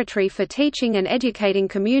laboratory for teaching and educating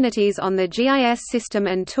communities on the GIS system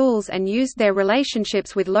and tools, and used their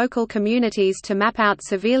relationships with local communities to map out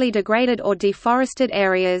severely degraded or deforested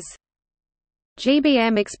areas.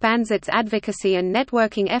 GBM expands its advocacy and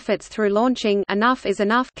networking efforts through launching Enough is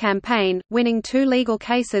Enough campaign, winning 2 legal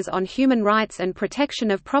cases on human rights and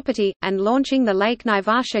protection of property, and launching the Lake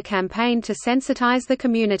Naivasha campaign to sensitize the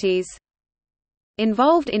communities.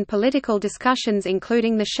 Involved in political discussions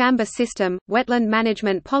including the Shamba system, wetland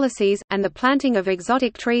management policies, and the planting of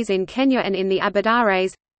exotic trees in Kenya and in the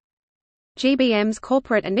Abedares. GBM's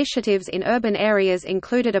corporate initiatives in urban areas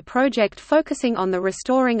included a project focusing on the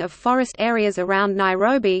restoring of forest areas around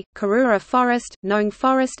Nairobi, Karura Forest, Ngong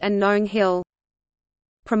Forest and Ngong Hill.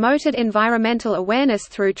 Promoted environmental awareness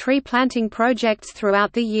through tree planting projects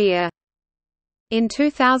throughout the year. In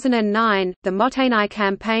 2009, the Motenai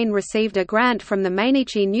campaign received a grant from the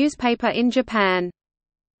Mainichi newspaper in Japan.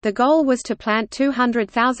 The goal was to plant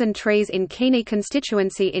 200,000 trees in Kini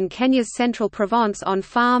constituency in Kenya's Central Province on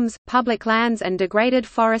farms, public lands and degraded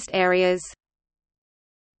forest areas.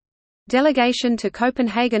 Delegation to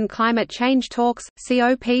Copenhagen Climate Change Talks,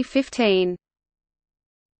 COP15.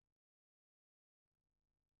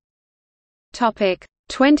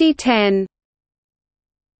 2010.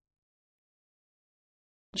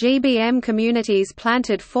 GBM communities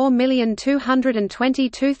planted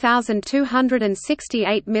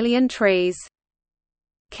 4,222,268 million trees.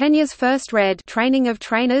 Kenya's first RED training of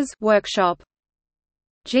trainers workshop.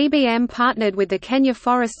 GBM partnered with the Kenya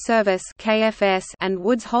Forest Service (KFS) and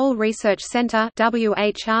Woods Hole Research Centre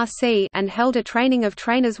 (WHRC) and held a training of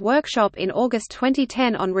trainers workshop in August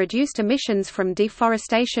 2010 on reduced emissions from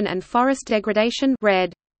deforestation and forest degradation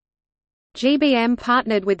 (RED). GBM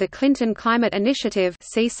partnered with the Clinton Climate Initiative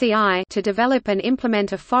 (CCI) to develop and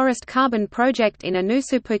implement a forest carbon project in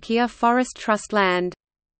Anusupukia Forest Trust land.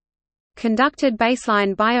 Conducted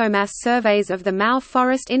baseline biomass surveys of the Mau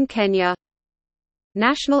Forest in Kenya.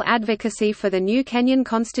 National advocacy for the new Kenyan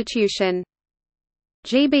constitution.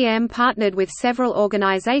 GBM partnered with several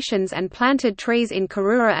organizations and planted trees in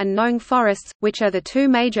Karura and Ngong forests, which are the 2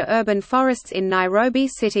 major urban forests in Nairobi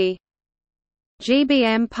city.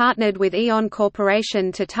 GBM partnered with Aeon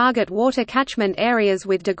Corporation to target water catchment areas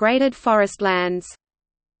with degraded forest lands.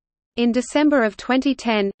 In December of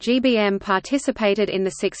 2010, GBM participated in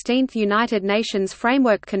the 16th United Nations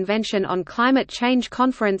Framework Convention on Climate Change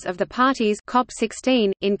Conference of the Parties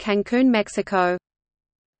COP16, in Cancun, Mexico.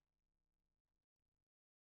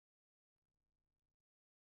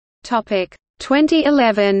 Topic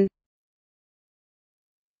 2011.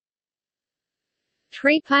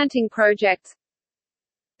 Tree planting projects.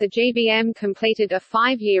 The GBM completed a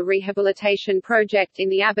 5-year rehabilitation project in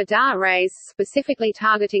the Abedares, specifically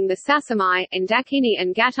targeting the Sasamai, Ndakini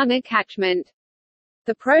and Gatunga catchment.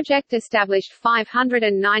 The project established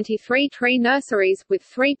 593 tree nurseries, with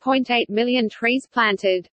 3.8 million trees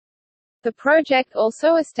planted. The project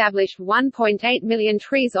also established 1.8 million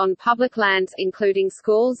trees on public lands, including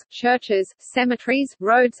schools, churches, cemeteries,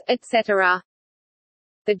 roads, etc.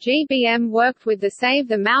 The GBM worked with the Save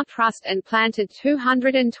the Mau Trust and planted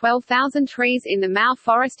 212,000 trees in the Mau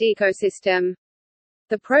forest ecosystem.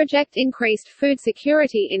 The project increased food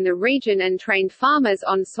security in the region and trained farmers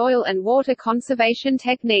on soil and water conservation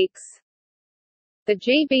techniques. The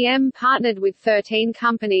GBM partnered with 13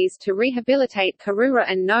 companies to rehabilitate Karura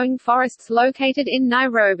and Ngong forests located in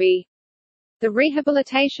Nairobi. The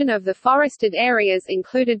rehabilitation of the forested areas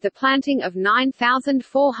included the planting of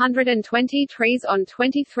 9,420 trees on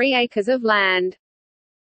 23 acres of land.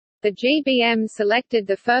 The GBM selected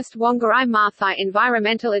the first Wangari Maathai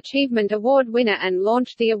Environmental Achievement Award winner and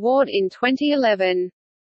launched the award in 2011.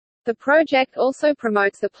 The project also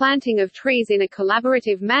promotes the planting of trees in a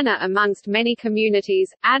collaborative manner amongst many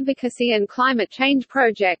communities, advocacy and climate change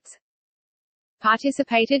projects.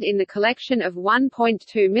 Participated in the collection of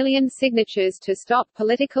 1.2 million signatures to stop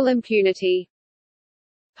political impunity.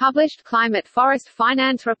 Published Climate Forest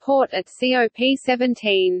Finance Report at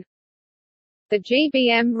COP17. The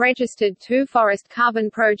GBM registered 2 forest carbon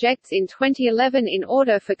projects in 2011 in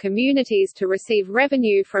order for communities to receive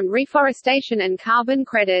revenue from reforestation and carbon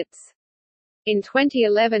credits. In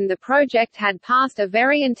 2011 the project had passed a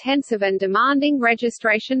very intensive and demanding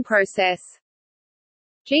registration process.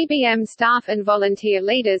 GBM staff and volunteer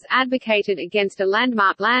leaders advocated against a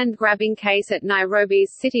landmark land-grabbing case at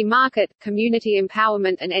Nairobi's city market, community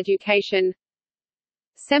empowerment and education.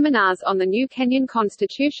 Seminars on the new Kenyan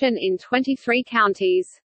constitution in 23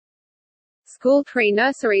 counties. School tree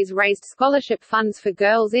nurseries raised scholarship funds for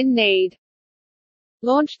girls in need.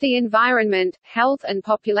 Launched the Environment, Health and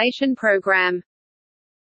Population Program.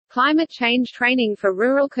 Climate change training for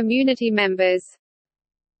rural community members.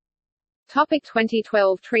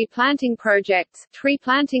 2012 Tree planting projects. Tree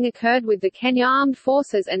planting occurred with the Kenya Armed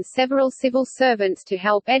Forces and several civil servants to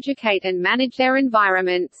help educate and manage their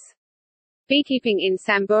environments. Beekeeping in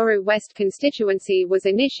Samburu West constituency was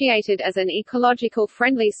initiated as an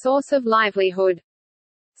ecological-friendly source of livelihood.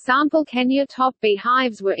 Sample Kenya top bee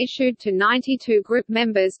hives were issued to 92 group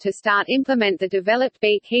members to start implement the developed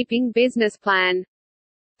beekeeping business plan.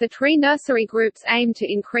 The tree nursery groups aim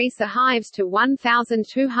to increase the hives to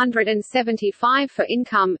 1,275 for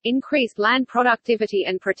income, increased land productivity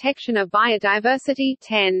and protection of biodiversity.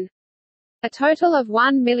 10. A total of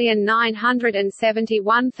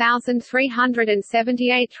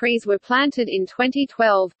 1,971,378 trees were planted in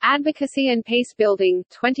 2012. Advocacy and peace building.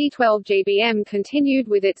 2012 GBM continued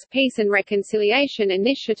with its Peace and Reconciliation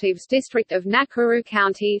Initiatives District of Nakuru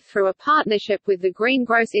County through a partnership with the Green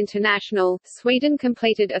Gross International. Sweden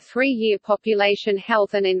completed a 3-year population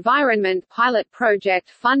health and environment pilot project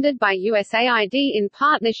funded by USAID in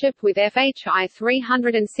partnership with FHI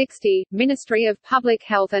 360, Ministry of Public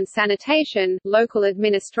Health and Sanitation, Local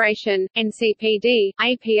Administration, NCPD,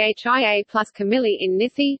 APHIA plus Kamili in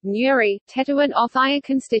Nithi, Nyeri, Tetu and Othaya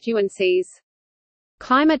constituencies.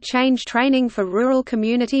 Climate change training for rural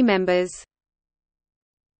community members.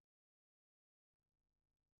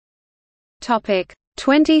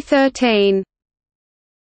 2013.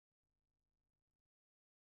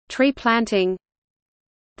 Tree planting.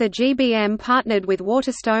 The GBM partnered with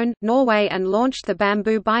Waterstone, Norway and launched the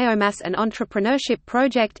Bamboo Biomass and Entrepreneurship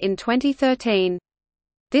Project in 2013.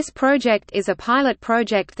 This project is a pilot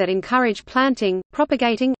project that encouraged planting,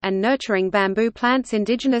 propagating, and nurturing bamboo plants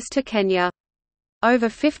indigenous to Kenya. Over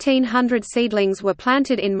 1,500 seedlings were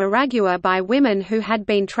planted in Maragua by women who had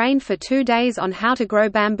been trained for 2 days on how to grow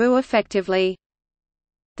bamboo effectively.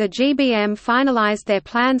 The GBM finalized their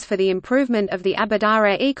plans for the improvement of the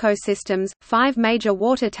Aberdare ecosystems, 5 major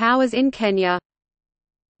water towers in Kenya.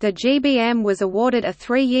 The GBM was awarded a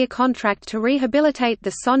 3-year contract to rehabilitate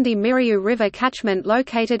the Sondi Miriu River catchment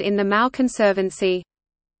located in the Mau Conservancy.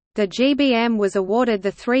 The GBM was awarded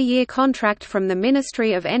the 3-year contract from the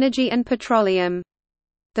Ministry of Energy and Petroleum.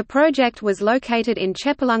 The project was located in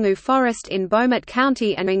Chepalungu Forest in Bomet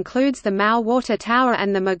County and includes the Mau Water Tower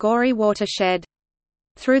and the Migori watershed.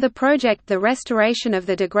 Through the project the restoration of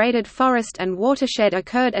the degraded forest and watershed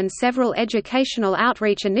occurred and several educational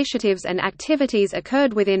outreach initiatives and activities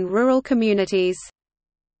occurred within rural communities.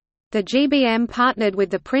 The GBM partnered with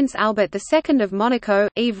the Prince Albert II of Monaco,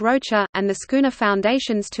 Yves Rocher, and the Schooner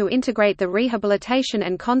Foundations to integrate the rehabilitation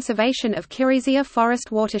and conservation of Kirizia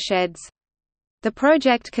forest watersheds. The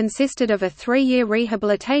project consisted of a 3-year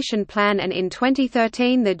rehabilitation plan and in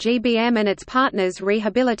 2013 the GBM and its partners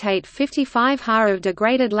rehabilitate 55 ha of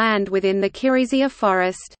degraded land within the Kirizia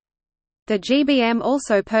forest. The GBM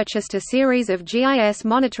also purchased a series of GIS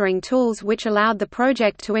monitoring tools which allowed the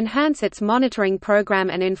project to enhance its monitoring program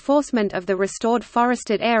and enforcement of the restored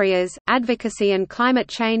forested areas. Advocacy and climate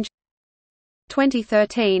change.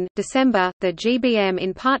 2013, December, the GBM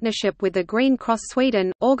in partnership with the Green Cross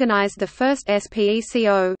Sweden, organized the first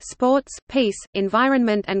SPECO Sports, Peace,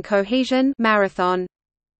 Environment and Cohesion marathon.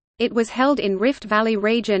 It was held in Rift Valley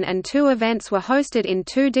region and 2 events were hosted in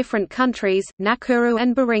 2 different countries, Nakuru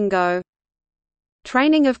and Baringo.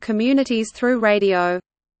 Training of communities through radio.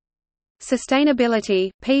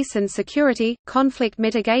 Sustainability, peace and security, conflict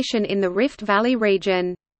mitigation in the Rift Valley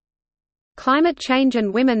region. Climate change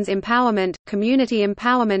and women's empowerment, community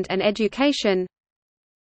empowerment and education.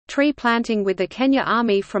 Tree planting with the Kenya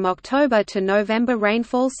Army from October to November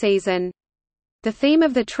rainfall season. The theme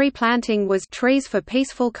of the tree planting was Trees for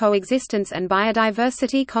Peaceful Coexistence and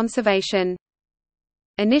Biodiversity Conservation.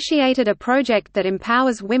 Initiated a project that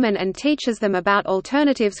empowers women and teaches them about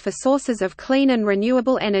alternatives for sources of clean and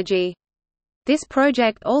renewable energy. This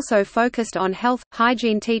project also focused on health,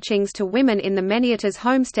 hygiene teachings to women in the Meniatas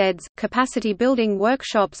homesteads, capacity building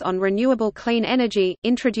workshops on renewable clean energy,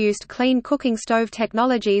 introduced clean cooking stove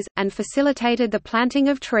technologies, and facilitated the planting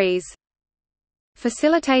of trees.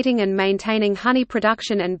 Facilitating and maintaining honey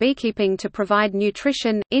production and beekeeping to provide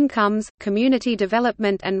nutrition, incomes, community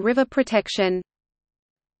development and river protection.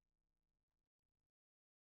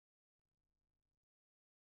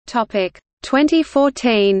 Topic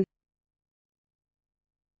 2014.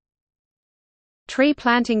 Tree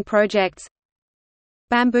planting projects.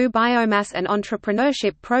 Bamboo biomass and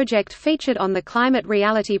entrepreneurship project featured on the Climate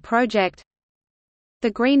Reality Project.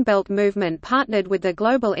 The Greenbelt movement partnered with the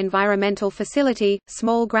Global Environmental Facility,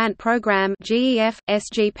 Small Grant Program (GEF,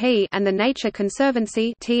 SGP) and the Nature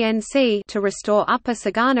Conservancy (TNC) to restore Upper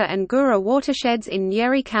Sagana and Gura watersheds in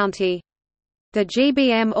Nyeri County. The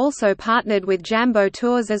GBM also partnered with Jambo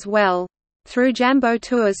Tours as well. Through Jambo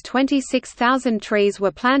Tours 26,000 trees were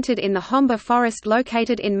planted in the Homba forest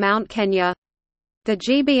located in Mount Kenya. The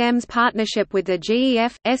GBM's partnership with the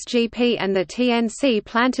GEF, SGP and the TNC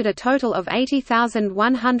planted a total of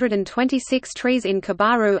 80,126 trees in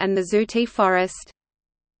Kabaru and the Zuti forest.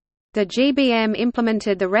 The GBM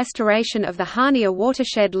implemented the restoration of the Hania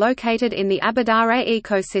watershed located in the Abadare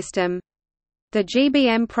ecosystem. The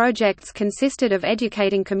GBM projects consisted of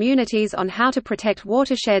educating communities on how to protect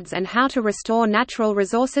watersheds and how to restore natural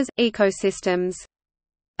resources, ecosystems.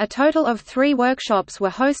 A total of 3 workshops were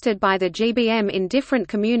hosted by the GBM in different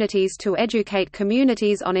communities to educate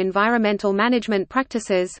communities on environmental management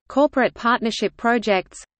practices, corporate partnership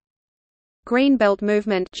projects. Greenbelt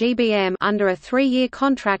Movement (GBM) under a 3-year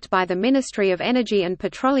contract by the Ministry of Energy and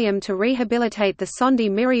Petroleum to rehabilitate the Sondi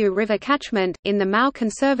Miriu River catchment, in the Mau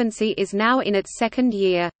Conservancy is now in its 2nd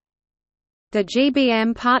year. The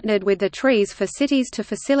GBM partnered with the Trees for Cities to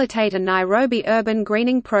facilitate a Nairobi urban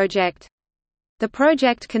greening project. The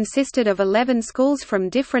project consisted of 11 schools from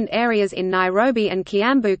different areas in Nairobi and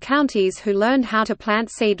Kiambu counties who learned how to plant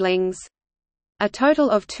seedlings. A total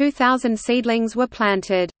of 2,000 seedlings were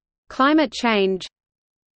planted. Climate change.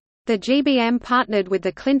 The GBM partnered with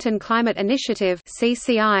the Clinton Climate Initiative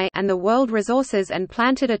 (CCI) and the World Resources and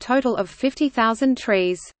planted a total of 50,000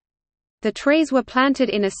 trees. The trees were planted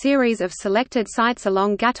in a series of selected sites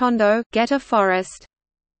along Gatondo, Geta Forest.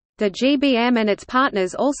 The GBM and its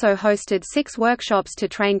partners also hosted 6 workshops to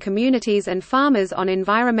train communities and farmers on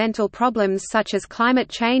environmental problems such as climate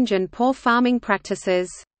change and poor farming practices.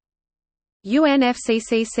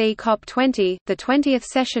 UNFCCC COP20, the 20th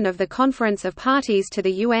session of the Conference of Parties to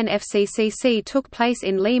the UNFCCC took place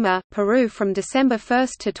in Lima, Peru from December 1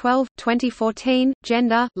 to 12, 2014.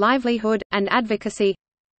 Gender, livelihood, and advocacy.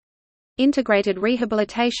 Integrated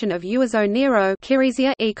rehabilitation of Uazo Nero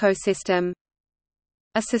ecosystem.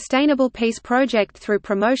 A sustainable peace project through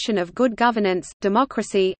promotion of good governance,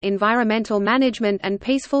 democracy, environmental management and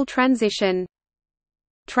peaceful transition.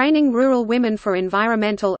 Training rural women for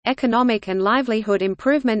environmental, economic and livelihood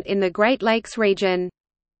improvement in the Great Lakes region.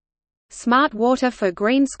 Smart Water for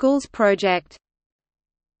Green Schools project.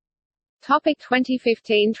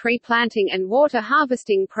 2015 Tree planting and water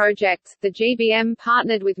harvesting projects. The GBM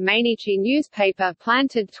partnered with Mainichi newspaper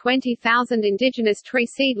planted 20,000 indigenous tree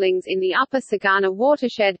seedlings in the Upper Sagana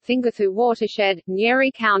watershed, Thingathu watershed,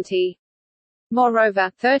 Nyeri County.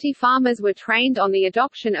 Moreover, 30 farmers were trained on the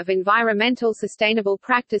adoption of environmental sustainable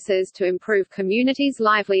practices to improve communities'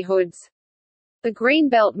 livelihoods. The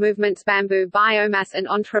Greenbelt Movement's Bamboo Biomass and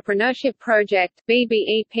Entrepreneurship Project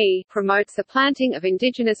 (BBEP) promotes the planting of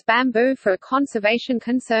indigenous bamboo for conservation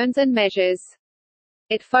concerns and measures.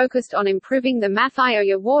 It focused on improving the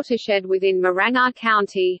Mathioya watershed within Marangar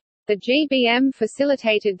County. The GBM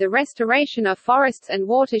facilitated the restoration of forests and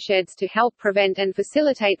watersheds to help prevent and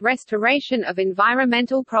facilitate restoration of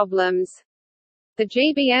environmental problems. The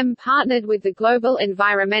GBM partnered with the Global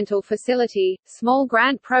Environmental Facility, Small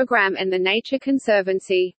Grant Program and the Nature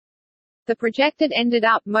Conservancy. The project ended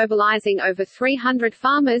up mobilizing over 300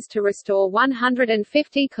 farmers to restore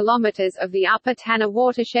 150 kilometers of the Upper Tana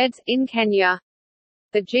watersheds, in Kenya.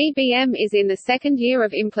 The GBM is in the second year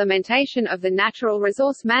of implementation of the Natural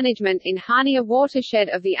Resource Management in Hania watershed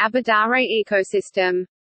of the Aberdare ecosystem.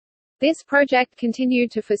 This project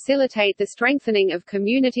continued to facilitate the strengthening of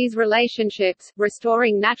communities' relationships,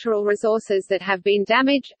 restoring natural resources that have been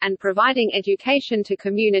damaged, and providing education to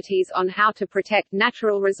communities on how to protect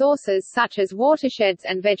natural resources such as watersheds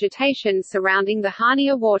and vegetation surrounding the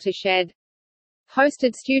Hania watershed.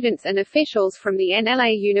 Hosted students and officials from the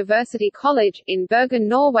NLA University College, in Bergen,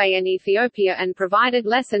 Norway and Ethiopia, and provided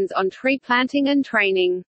lessons on tree planting and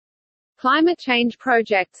training. Climate change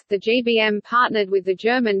projects. The GBM partnered with the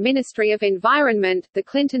German Ministry of Environment, the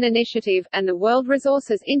Clinton Initiative, and the World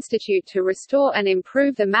Resources Institute to restore and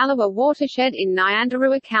improve the Malawa watershed in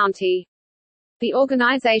Nyandarua County. The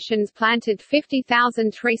organizations planted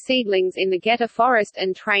 50,000 tree seedlings in the Geta forest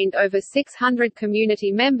and trained over 600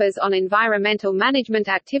 community members on environmental management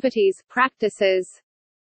activities, practices.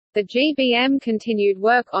 The GBM continued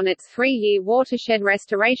work on its 3-year watershed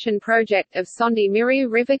restoration project of Sondi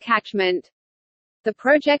Miriu River catchment. The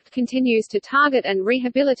project continues to target and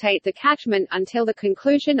rehabilitate the catchment until the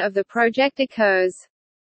conclusion of the project occurs.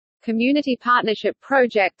 Community partnership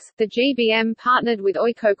projects. The GBM partnered with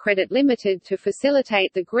Oiko Credit Limited to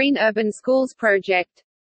facilitate the Green Urban Schools project.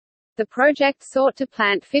 The project sought to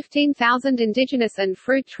plant 15,000 indigenous and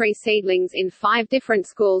fruit tree seedlings in 5 different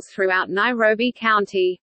schools throughout Nairobi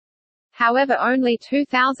County. However, only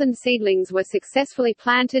 2,000 seedlings were successfully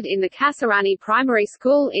planted in the Kasarani Primary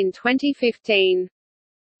School in 2015.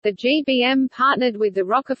 The GBM partnered with the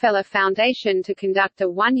Rockefeller Foundation to conduct a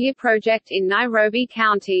 1-year project in Nairobi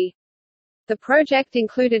County. The project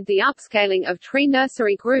included the upscaling of tree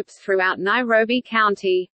nursery groups throughout Nairobi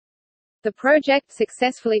County. The project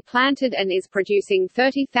successfully planted and is producing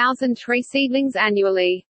 30,000 tree seedlings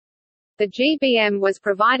annually. The GBM was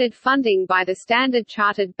provided funding by the Standard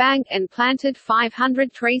Chartered Bank and planted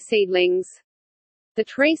 500 tree seedlings. The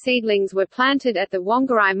tree seedlings were planted at the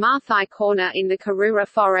Wongerai Maathai corner in the Karura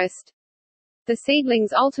forest. The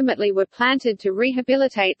seedlings ultimately were planted to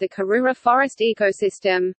rehabilitate the Karura forest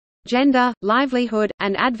ecosystem. Gender, livelihood,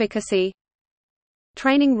 and advocacy.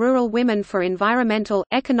 Training rural women for environmental,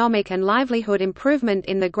 economic and livelihood improvement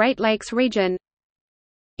in the Great Lakes region.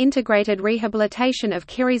 Integrated rehabilitation of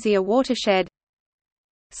Kirizia watershed.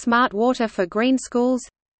 Smart water for green schools.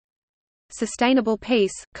 Sustainable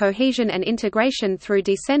peace, cohesion and integration through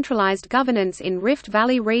decentralized governance in Rift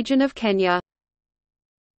Valley region of Kenya.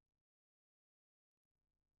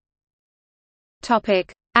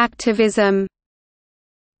 Topic: Activism.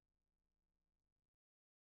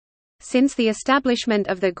 Since the establishment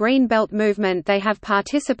of the Green Belt movement, they have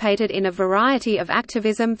participated in a variety of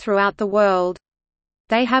activism throughout the world.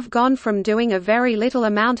 They have gone from doing a very little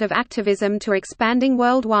amount of activism to expanding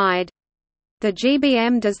worldwide. The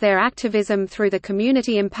GBM does their activism through the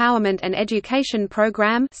Community Empowerment and Education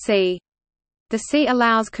Program (C). The C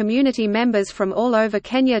allows community members from all over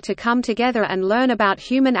Kenya to come together and learn about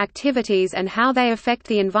human activities and how they affect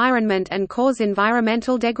the environment and cause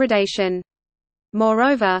environmental degradation.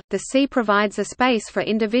 Moreover, the C provides a space for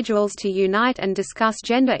individuals to unite and discuss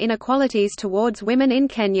gender inequalities towards women in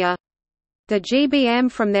Kenya. The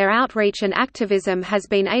GBM from their outreach and activism has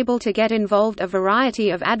been able to get involved a variety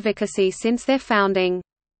of advocacy since their founding.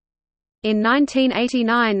 In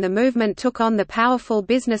 1989 the movement took on the powerful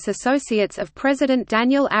business associates of President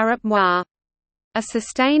Daniel Arap Moi. A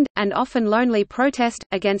sustained, and often lonely protest,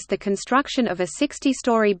 against the construction of a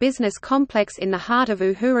 60-story business complex in the heart of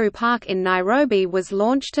Uhuru Park in Nairobi was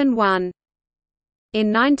launched and won.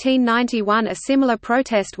 In 1991 a similar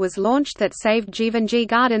protest was launched that saved Jivanji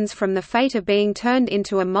Gardens from the fate of being turned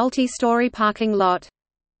into a multi-story parking lot.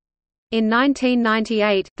 In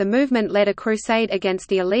 1998, the movement led a crusade against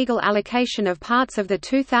the illegal allocation of parts of the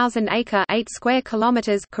 2,000-acre (8 square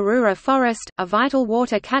kilometers) Karura Forest, a vital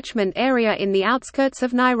water catchment area in the outskirts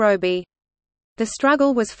of Nairobi. The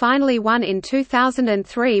struggle was finally won in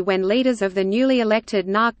 2003 when leaders of the newly elected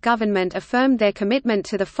NARC government affirmed their commitment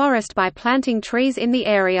to the forest by planting trees in the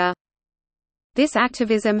area. This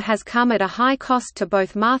activism has come at a high cost to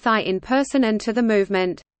both Maathai in person and to the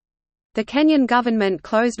movement. The Kenyan government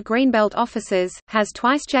closed Greenbelt offices, has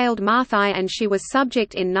twice jailed Maathai, and she was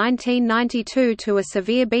subject in 1992 to a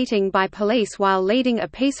severe beating by police while leading a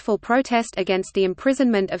peaceful protest against the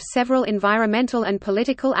imprisonment of several environmental and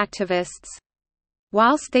political activists.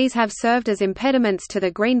 Whilst these have served as impediments to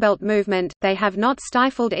the Greenbelt movement, they have not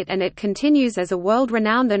stifled it, and it continues as a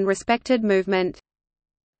world-renowned and respected movement.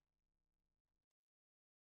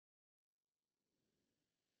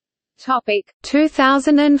 Topic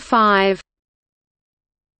 2005.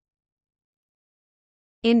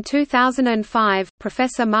 In 2005,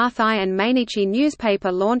 Professor Mathai and Mainichi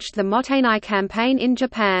newspaper launched the Motenai campaign in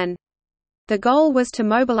Japan. The goal was to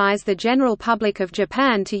mobilize the general public of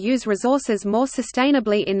Japan to use resources more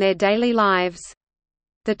sustainably in their daily lives.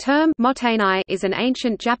 The term motenai is an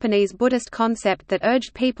ancient Japanese Buddhist concept that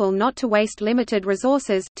urged people not to waste limited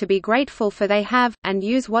resources, to be grateful for they have, and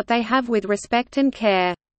use what they have with respect and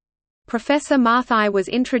care. Professor Mathai was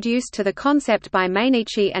introduced to the concept by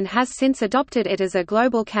Mainichi and has since adopted it as a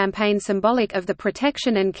global campaign symbolic of the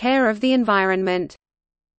protection and care of the environment.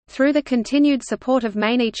 Through the continued support of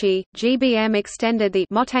Mainichi, GBM extended the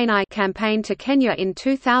Motenai campaign to Kenya in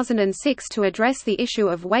 2006 to address the issue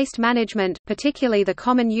of waste management, particularly the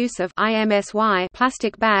common use of IMSY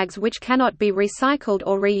plastic bags which cannot be recycled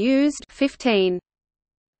or reused. 15.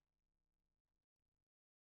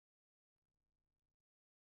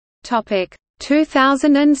 Topic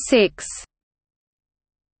 2006.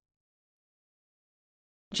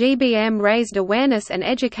 GBM raised awareness and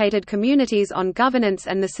educated communities on governance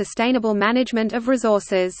and the sustainable management of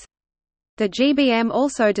resources. The GBM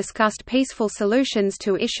also discussed peaceful solutions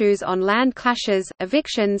to issues on land clashes,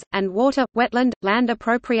 evictions, and water, wetland, land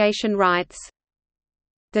appropriation rights.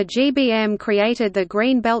 The GBM created the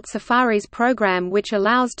Green Belt Safaris program, which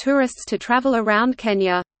allows tourists to travel around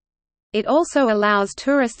Kenya. It also allows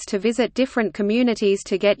tourists to visit different communities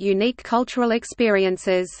to get unique cultural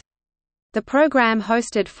experiences. The program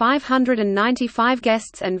hosted 595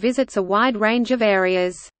 guests and visits a wide range of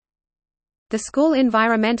areas. The School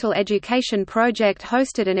Environmental Education Project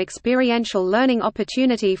hosted an experiential learning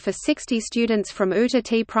opportunity for 60 students from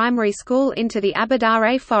Utati Primary School into the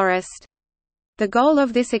Aberdare Forest. The goal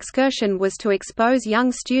of this excursion was to expose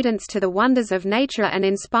young students to the wonders of nature and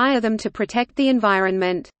inspire them to protect the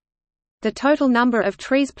environment. The total number of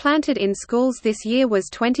trees planted in schools this year was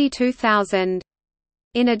 22,000.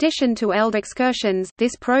 In addition to ELD excursions,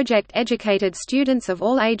 this project educated students of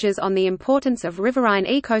all ages on the importance of riverine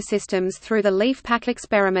ecosystems through the leaf pack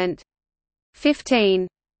experiment. 15.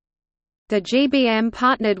 The GBM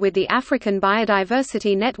partnered with the African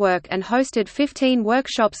Biodiversity Network and hosted 15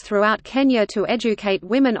 workshops throughout Kenya to educate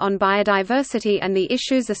women on biodiversity and the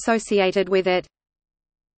issues associated with it.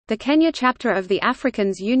 The Kenya chapter of the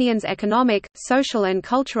Africans Union's Economic, Social and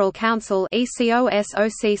Cultural Council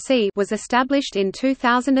was established in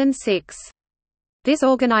 2006. This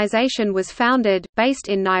organization was founded, based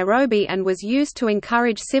in Nairobi and was used to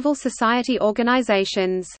encourage civil society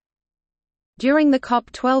organizations. During the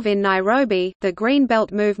COP12 in Nairobi, the Green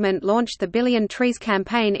Belt Movement launched the Billion Trees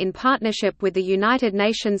campaign in partnership with the United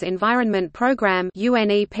Nations Environment Programme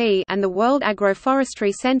 (UNEP) and the World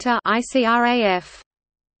Agroforestry Centre (ICRAF).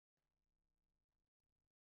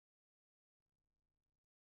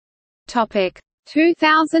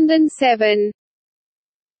 2007.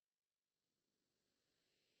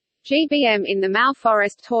 GBM in the Mau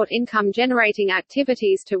Forest taught income-generating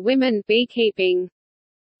activities to women, beekeeping.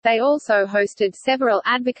 They also hosted several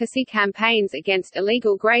advocacy campaigns against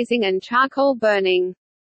illegal grazing and charcoal burning.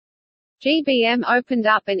 GBM opened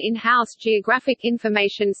up an in-house geographic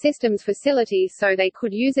information systems facility so they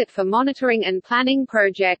could use it for monitoring and planning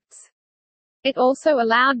projects. It also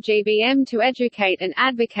allowed GBM to educate and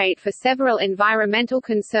advocate for several environmental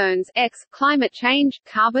concerns, climate change,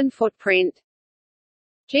 carbon footprint.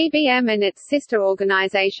 GBM and its sister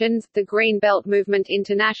organizations, the Green Belt Movement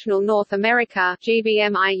International North America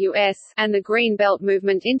 (GBMI-US) and the Green Belt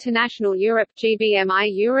Movement International Europe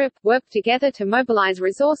 (GBMI-Europe), worked together to mobilize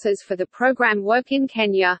resources for the program work in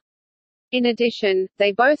Kenya. In addition,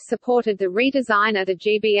 they both supported the redesign of the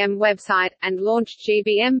GBM website, and launched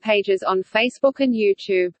GBM pages on Facebook and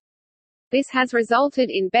YouTube. This has resulted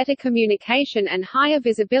in better communication and higher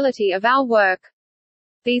visibility of our work.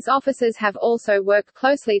 These offices have also worked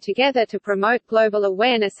closely together to promote global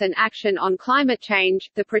awareness and action on climate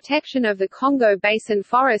change, the protection of the Congo Basin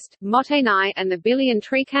forest, Motenai, and the Billion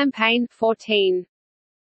Tree Campaign. 14.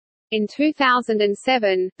 In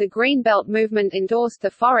 2007, the Greenbelt movement endorsed the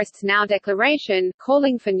Forests Now Declaration,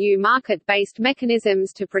 calling for new market-based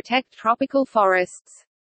mechanisms to protect tropical forests.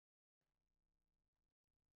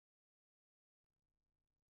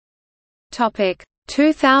 Topic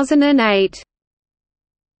 2008.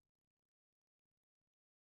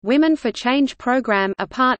 Women for Change program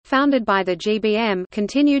APART, founded by the GBM,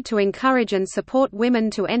 continued to encourage and support women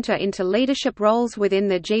to enter into leadership roles within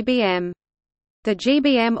the GBM. The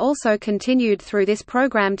GBM also continued through this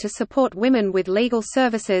program to support women with legal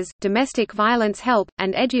services, domestic violence help,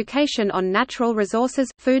 and education on natural resources,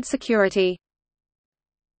 food security.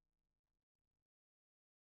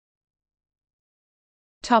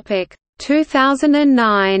 Topic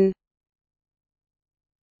 2009.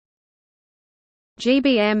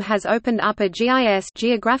 GBM has opened up a GIS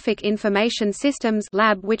Geographic Information Systems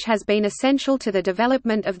lab which has been essential to the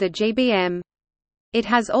development of the GBM. It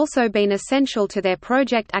has also been essential to their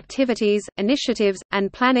project activities, initiatives,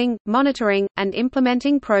 and planning, monitoring, and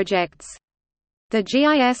implementing projects. The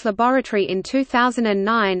GIS laboratory in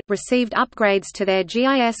 2009 received upgrades to their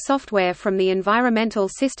GIS software from the Environmental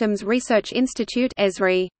Systems Research Institute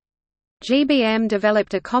 (ESRI). GBM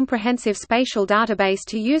developed a comprehensive spatial database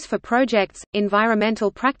to use for projects,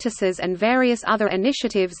 environmental practices and various other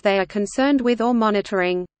initiatives they are concerned with or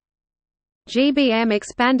monitoring. GBM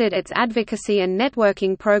expanded its advocacy and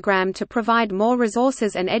networking program to provide more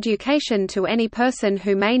resources and education to any person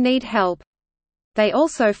who may need help. They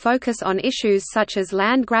also focus on issues such as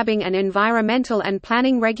land grabbing and environmental and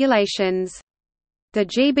planning regulations. The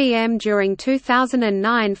GBM during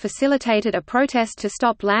 2009 facilitated a protest to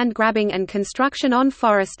stop land grabbing and construction on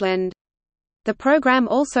forestland. The program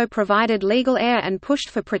also provided legal aid and pushed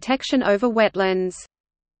for protection over wetlands.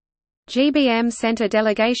 GBM sent a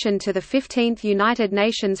delegation to the 15th United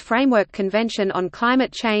Nations Framework Convention on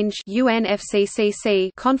Climate Change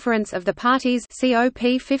 (UNFCCC) Conference of the Parties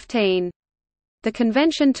 (COP15). The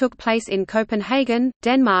convention took place in Copenhagen,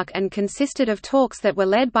 Denmark and consisted of talks that were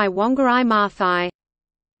led by Wangari Maathai.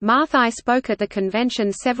 Maathai spoke at the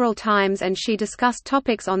convention several times and she discussed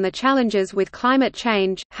topics on the challenges with climate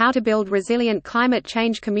change, how to build resilient climate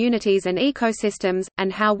change communities and ecosystems,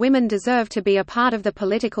 and how women deserve to be a part of the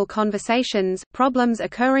political conversations, problems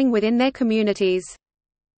occurring within their communities.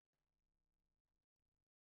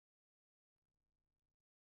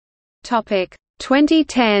 Topic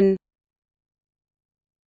 2010.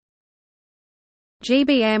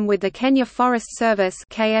 GBM with the Kenya Forest Service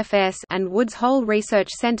 (KFS) and Woods Hole Research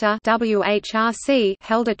Centre (WHRC)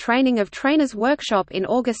 held a training of trainers workshop in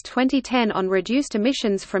August 2010 on reduced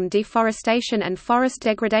emissions from deforestation and forest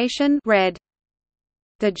degradation (RED).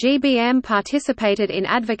 The GBM participated in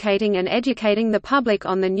advocating and educating the public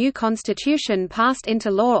on the new constitution passed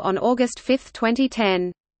into law on August 5,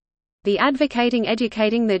 2010. The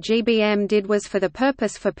educating the GBM did was for the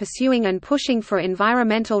purpose for pursuing and pushing for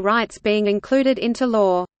environmental rights being included into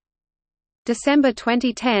law. December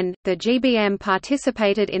 2010, the GBM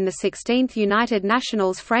participated in the 16th United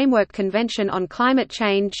Nations Framework Convention on Climate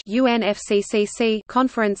Change (UNFCCC)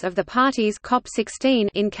 Conference of the Parties (COP16)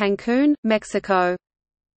 in Cancun, Mexico.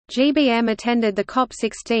 GBM attended the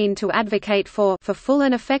COP16 to advocate for full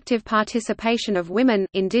and effective participation of women,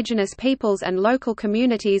 indigenous peoples and local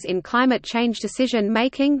communities in climate change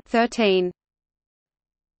decision-making. 13.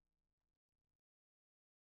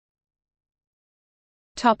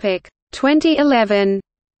 Topic 2011.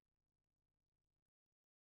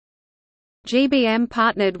 GBM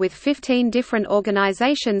partnered with 15 different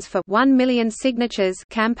organizations for 1 million signatures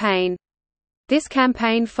campaign. This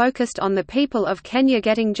campaign focused on the people of Kenya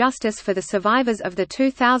getting justice for the survivors of the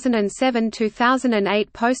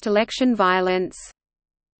 2007–2008 post-election violence.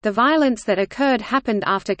 The violence that occurred happened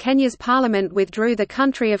after Kenya's parliament withdrew the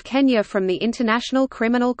country of Kenya from the International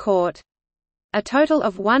Criminal Court. A total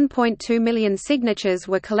of 1.2 million signatures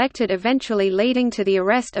were collected, eventually leading to the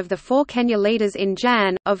arrest of the 4 Kenya leaders in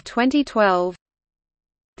Jan. of 2012.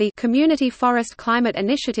 The Community Forest Climate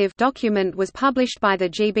Initiative document was published by the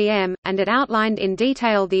GBM, and it outlined in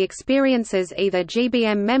detail the experiences either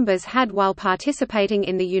GBM members had while participating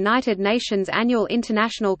in the United Nations Annual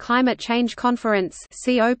International Climate Change Conference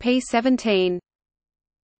 (COP17).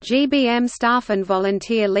 GBM staff and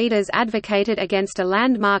volunteer leaders advocated against a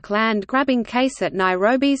landmark land-grabbing case at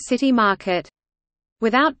Nairobi's City Market.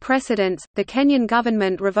 Without precedents, the Kenyan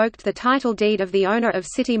government revoked the title deed of the owner of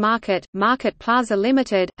City Market, Market Plaza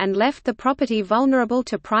Limited, and left the property vulnerable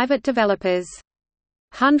to private developers.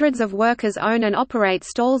 Hundreds of workers own and operate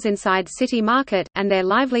stalls inside City Market, and their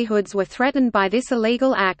livelihoods were threatened by this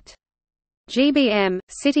illegal act. GBM,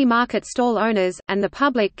 City Market stall owners, and the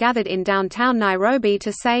public gathered in downtown Nairobi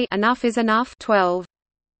to say, "Enough is enough." 12.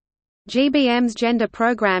 GBM's gender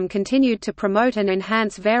program continued to promote and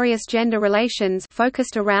enhance various gender relations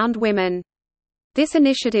focused around women. This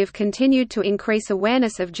initiative continued to increase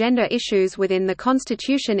awareness of gender issues within the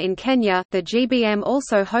constitution in Kenya. The GBM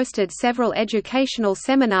also hosted several educational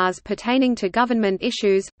seminars pertaining to government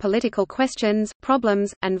issues, political questions,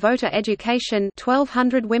 problems, and voter education.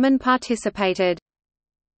 1,200 women participated.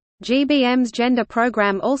 GBM's gender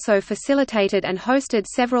program also facilitated and hosted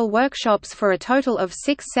several workshops for a total of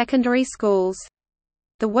 6 secondary schools.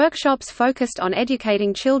 The workshops focused on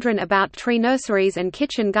educating children about tree nurseries and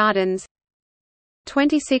kitchen gardens,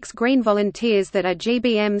 26 Green Volunteers that are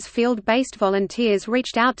GBM's field-based volunteers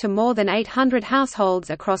reached out to more than 800 households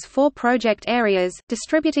across 4 project areas,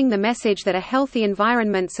 distributing the message that a healthy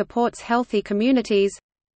environment supports healthy communities.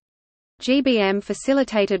 GBM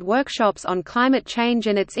facilitated workshops on climate change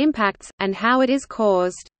and its impacts, and how it is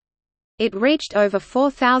caused. It reached over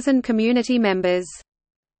 4,000 community members.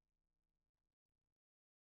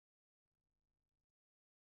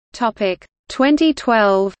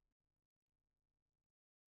 2012.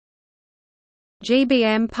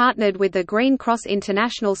 GBM partnered with the Green Cross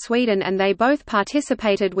International Sweden, and they both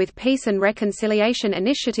participated with peace and reconciliation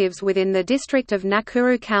initiatives within the district of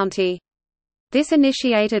Nakuru County. This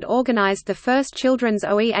initiated organized the first Children's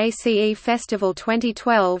OEACE Festival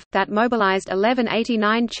 2012, that mobilized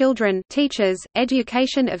 1189 children, teachers,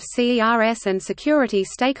 education of CERS and security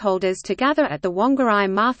stakeholders to gather at the Wongerai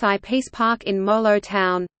Maathai Peace Park in Molo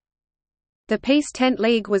town. The Peace Tent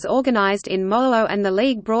League was organized in Molo, and the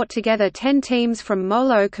league brought together 10 teams from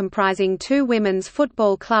Molo comprising 2 women's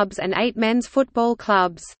football clubs and 8 men's football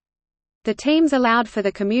clubs. The teams allowed for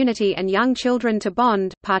the community and young children to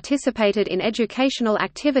bond, participated in educational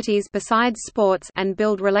activities besides sports, and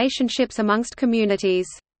build relationships amongst communities.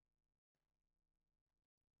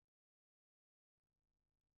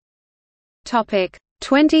 Topic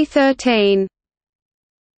 2013.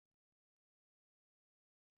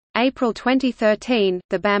 April 2013,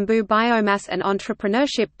 the Bamboo Biomass and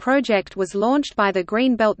Entrepreneurship Project was launched by the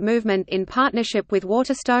Green Belt Movement in partnership with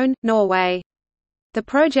Waterstone, Norway. The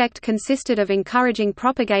project consisted of encouraging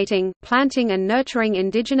propagating, planting and nurturing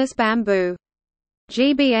indigenous bamboo.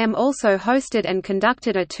 GBM also hosted and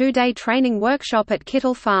conducted a 2-day training workshop at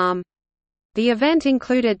Kittle Farm. The event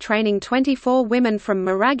included training 24 women from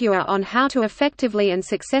Maragua on how to effectively and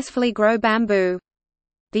successfully grow bamboo.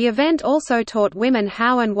 The event also taught women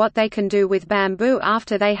how and what they can do with bamboo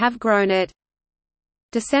after they have grown it.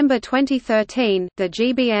 December 2013, the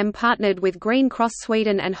GBM partnered with Green Cross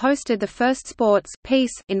Sweden and hosted the first Sports,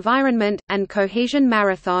 Peace, Environment, and Cohesion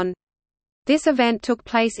Marathon. This event took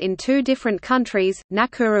place in 2 different countries,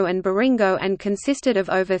 Nakuru and Baringo, and consisted of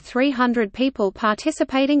over 300 people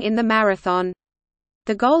participating in the marathon.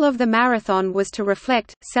 The goal of the marathon was to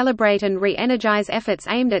reflect, celebrate and re-energize efforts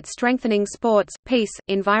aimed at strengthening sports, peace,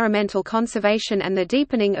 environmental conservation and the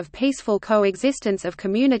deepening of peaceful coexistence of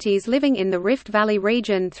communities living in the Rift Valley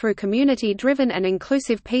region through community-driven and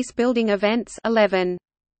inclusive peace-building events. 11.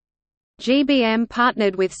 GBM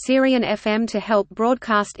partnered with Syrian FM to help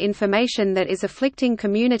broadcast information that is afflicting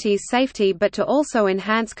communities' safety, but to also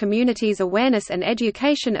enhance communities' awareness and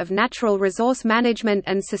education of natural resource management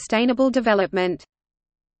and sustainable development.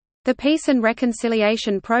 The Peace and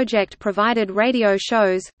Reconciliation Project provided radio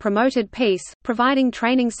shows, promoted peace, providing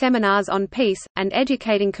training seminars on peace, and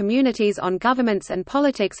educating communities on governments and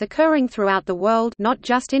politics occurring throughout the world, not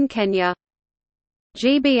just in Kenya.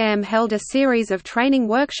 GBM held a series of training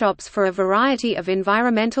workshops for a variety of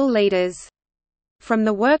environmental leaders. From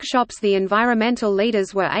the workshops, the environmental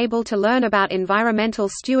leaders were able to learn about environmental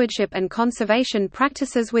stewardship and conservation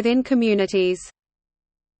practices within communities.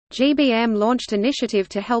 GBM launched initiative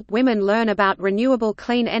to help women learn about renewable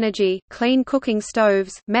clean energy, clean cooking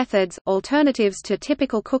stoves, methods, alternatives to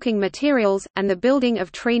typical cooking materials, and the building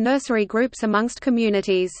of tree nursery groups amongst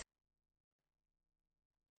communities.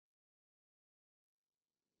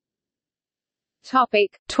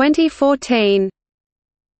 Topic 2014.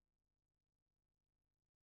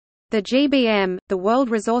 The GBM, the World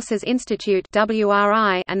Resources Institute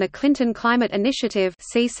 (WRI), and the Clinton Climate Initiative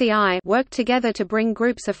 (CCI) worked together to bring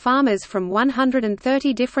groups of farmers from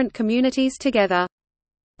 130 different communities together.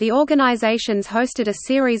 The organizations hosted a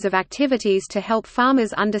series of activities to help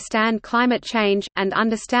farmers understand climate change, and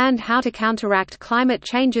understand how to counteract climate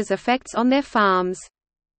change's effects on their farms.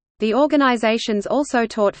 The organizations also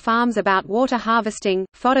taught farms about water harvesting,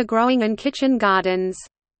 fodder growing and kitchen gardens.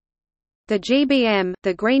 The GBM,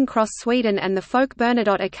 the Green Cross Sweden and the Folk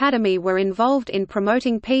Bernadotte Academy were involved in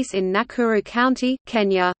promoting peace in Nakuru County,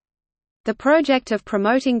 Kenya. The project of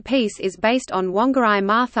promoting peace is based on Wongerai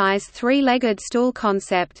Maathai's 3-legged stool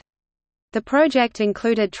concept. The project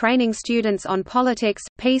included training students on politics,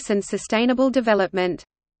 peace and sustainable development.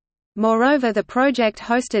 Moreover, the project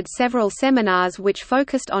hosted several seminars which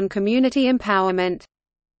focused on community empowerment.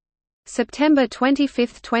 September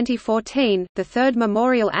 25, 2014, the 3rd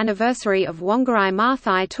memorial anniversary of Wongerai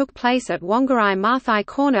Maathai took place at Wongerai Maathai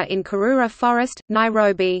Corner in Karura Forest,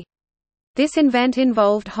 Nairobi. This event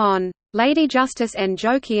involved Hon. Lady Justice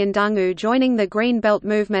Njoki Ndungu joining the Green Belt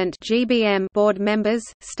Movement (GBM) board members,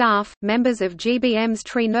 staff, members of GBM's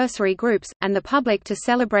tree nursery groups, and the public to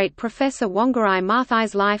celebrate Professor Wangari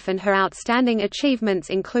Maathai's life and her outstanding achievements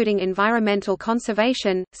including environmental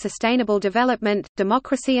conservation, sustainable development,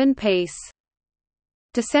 democracy and peace.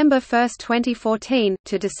 December 1, 2014,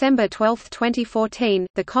 to December 12, 2014,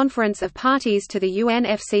 the Conference of Parties to the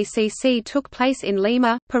UNFCCC took place in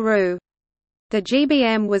Lima, Peru. The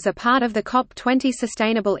GBM was a part of the COP20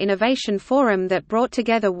 Sustainable Innovation Forum that brought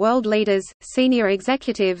together world leaders, senior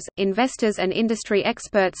executives, investors and industry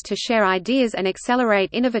experts to share ideas and accelerate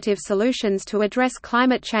innovative solutions to address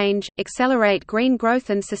climate change, accelerate green growth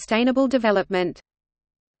and sustainable development.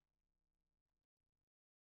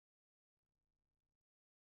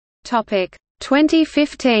 Topic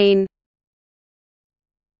 2015.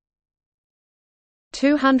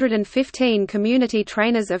 215 community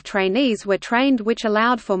trainers of trainees were trained, which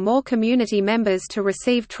allowed for more community members to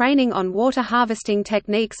receive training on water harvesting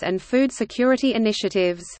techniques and food security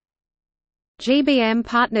initiatives. GBM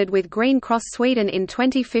partnered with Green Cross Sweden in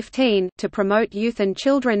 2015, to promote youth and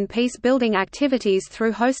children peace-building activities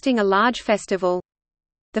through hosting a large festival.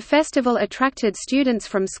 The festival attracted students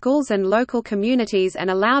from schools and local communities and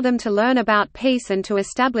allowed them to learn about peace and to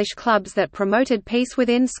establish clubs that promoted peace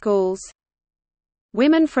within schools.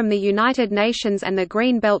 Women from the United Nations and the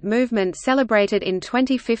Green Belt Movement celebrated in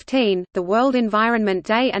 2015, the World Environment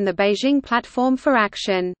Day and the Beijing Platform for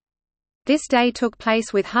Action. This day took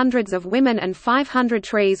place with hundreds of women and 500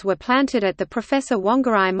 trees were planted at the Professor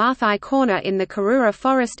Wangari Maathai Corner in the Karura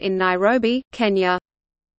Forest in Nairobi, Kenya.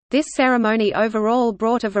 This ceremony overall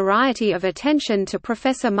brought a variety of attention to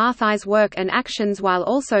Professor Maathai's work and actions while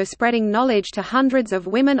also spreading knowledge to hundreds of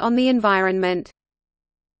women on the environment.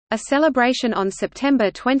 A celebration on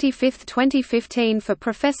September 25, 2015 for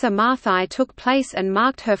Professor Maathai took place and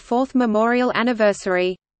marked her 4th memorial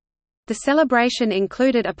anniversary. The celebration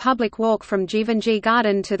included a public walk from Jivanji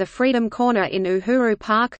Garden to the Freedom Corner in Uhuru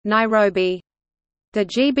Park, Nairobi. The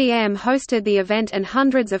GBM hosted the event and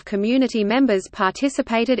hundreds of community members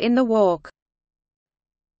participated in the walk.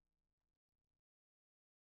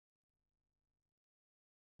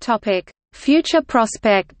 Future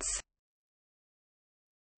prospects.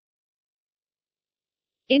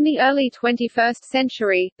 In the early 21st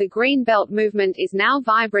century, the Green Belt movement is now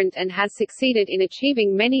vibrant and has succeeded in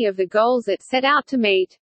achieving many of the goals it set out to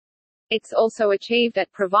meet. It's also achieved at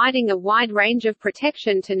providing a wide range of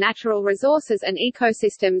protection to natural resources and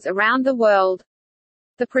ecosystems around the world.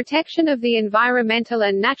 The protection of the environmental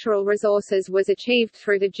and natural resources was achieved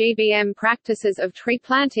through the GBM practices of tree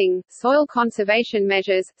planting, soil conservation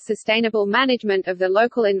measures, sustainable management of the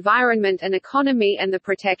local environment and economy and the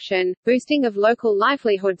protection, boosting of local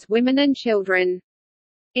livelihoods, women and children.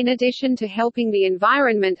 In addition to helping the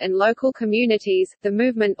environment and local communities, the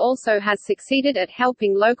movement also has succeeded at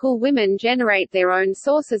helping local women generate their own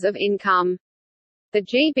sources of income. The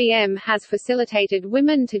GBM has facilitated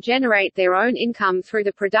women to generate their own income through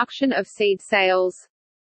the production of seed sales.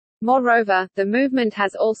 Moreover, the movement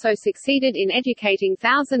has also succeeded in educating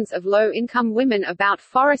thousands of low-income women about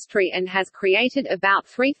forestry and has created about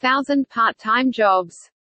 3,000 part-time jobs.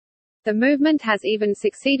 The movement has even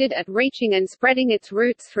succeeded at reaching and spreading its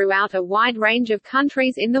roots throughout a wide range of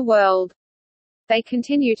countries in the world. They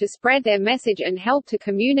continue to spread their message and help to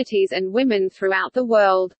communities and women throughout the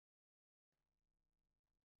world.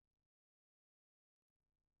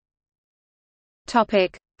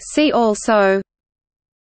 See also: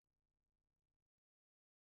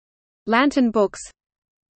 Lantern books,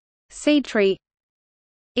 Seed tree,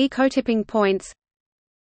 Ecotipping points,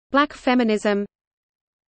 Black feminism,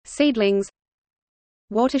 Seedlings,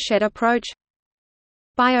 Watershed approach,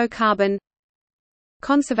 Biocarbon,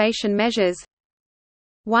 Conservation measures,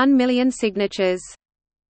 1 million signatures.